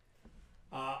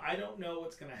 I don't know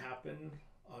what's going to happen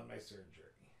on my surgery.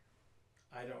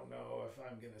 I don't know if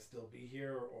I'm going to still be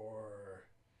here or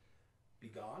be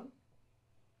gone.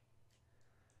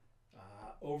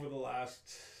 Over the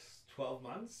last 12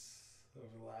 months,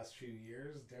 over the last few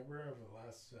years, Deborah, over the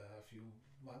last few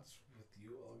months with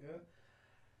you, Olga,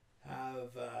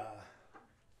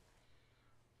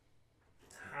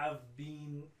 have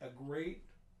been a great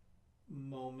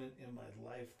moment in my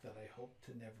life that I hope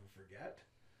to never forget.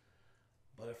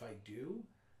 But if I do,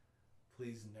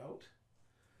 please note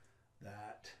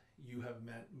that you have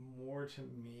meant more to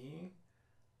me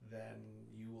than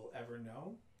you will ever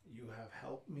know. You have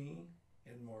helped me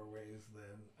in more ways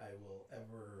than I will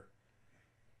ever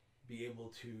be able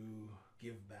to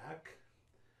give back.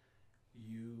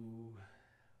 You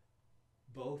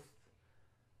both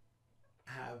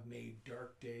have made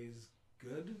dark days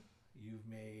good. You've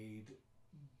made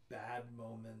bad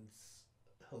moments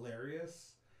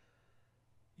hilarious.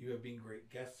 You have been great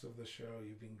guests of the show.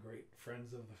 You've been great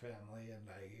friends of the family, and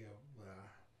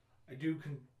I do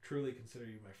truly consider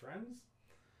you my friends.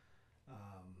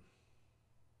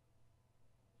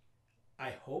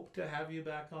 I hope to have you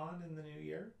back on in the new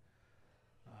year.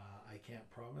 I can't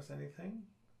promise anything,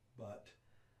 but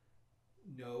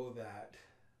know that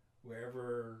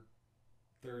wherever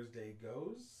Thursday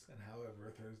goes and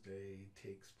however Thursday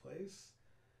takes place,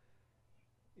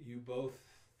 you both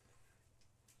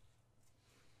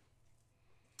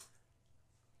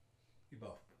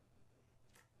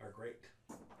are great.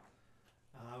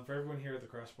 For everyone here at the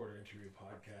Cross Border Interview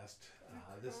Podcast,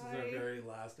 this is our very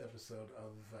last episode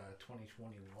of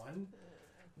 2021.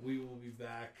 We will be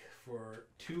back for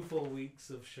 2 full weeks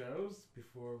of shows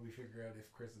before we figure out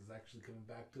if Chris is actually coming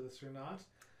back to this or not.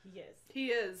 He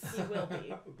is. He will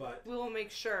be. But we will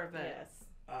make sure of it. Yes.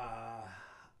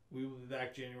 We will be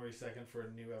back January 2nd for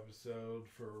a new episode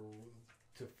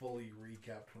to fully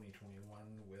recap 2021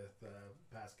 with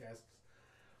past guests.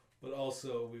 But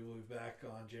also, we will be back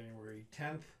on January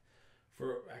 10th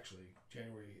for, actually,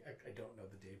 January, I don't know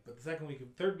the date, but the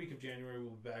third week of January,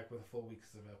 we'll be back with a full week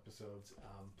of episodes.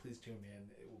 Please tune in.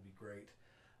 It will be great.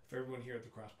 For everyone here at the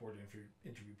Cross Border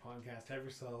Interview Podcast, have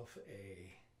yourself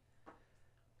a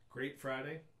great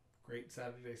Friday, great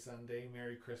Saturday, Sunday,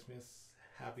 Merry Christmas,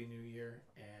 Happy New Year,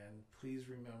 and please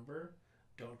remember,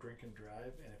 don't drink and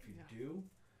drive, and if you do,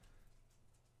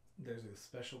 there's a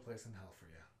special place in hell for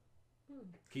you.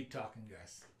 Keep talking,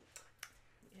 guys.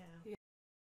 Yeah.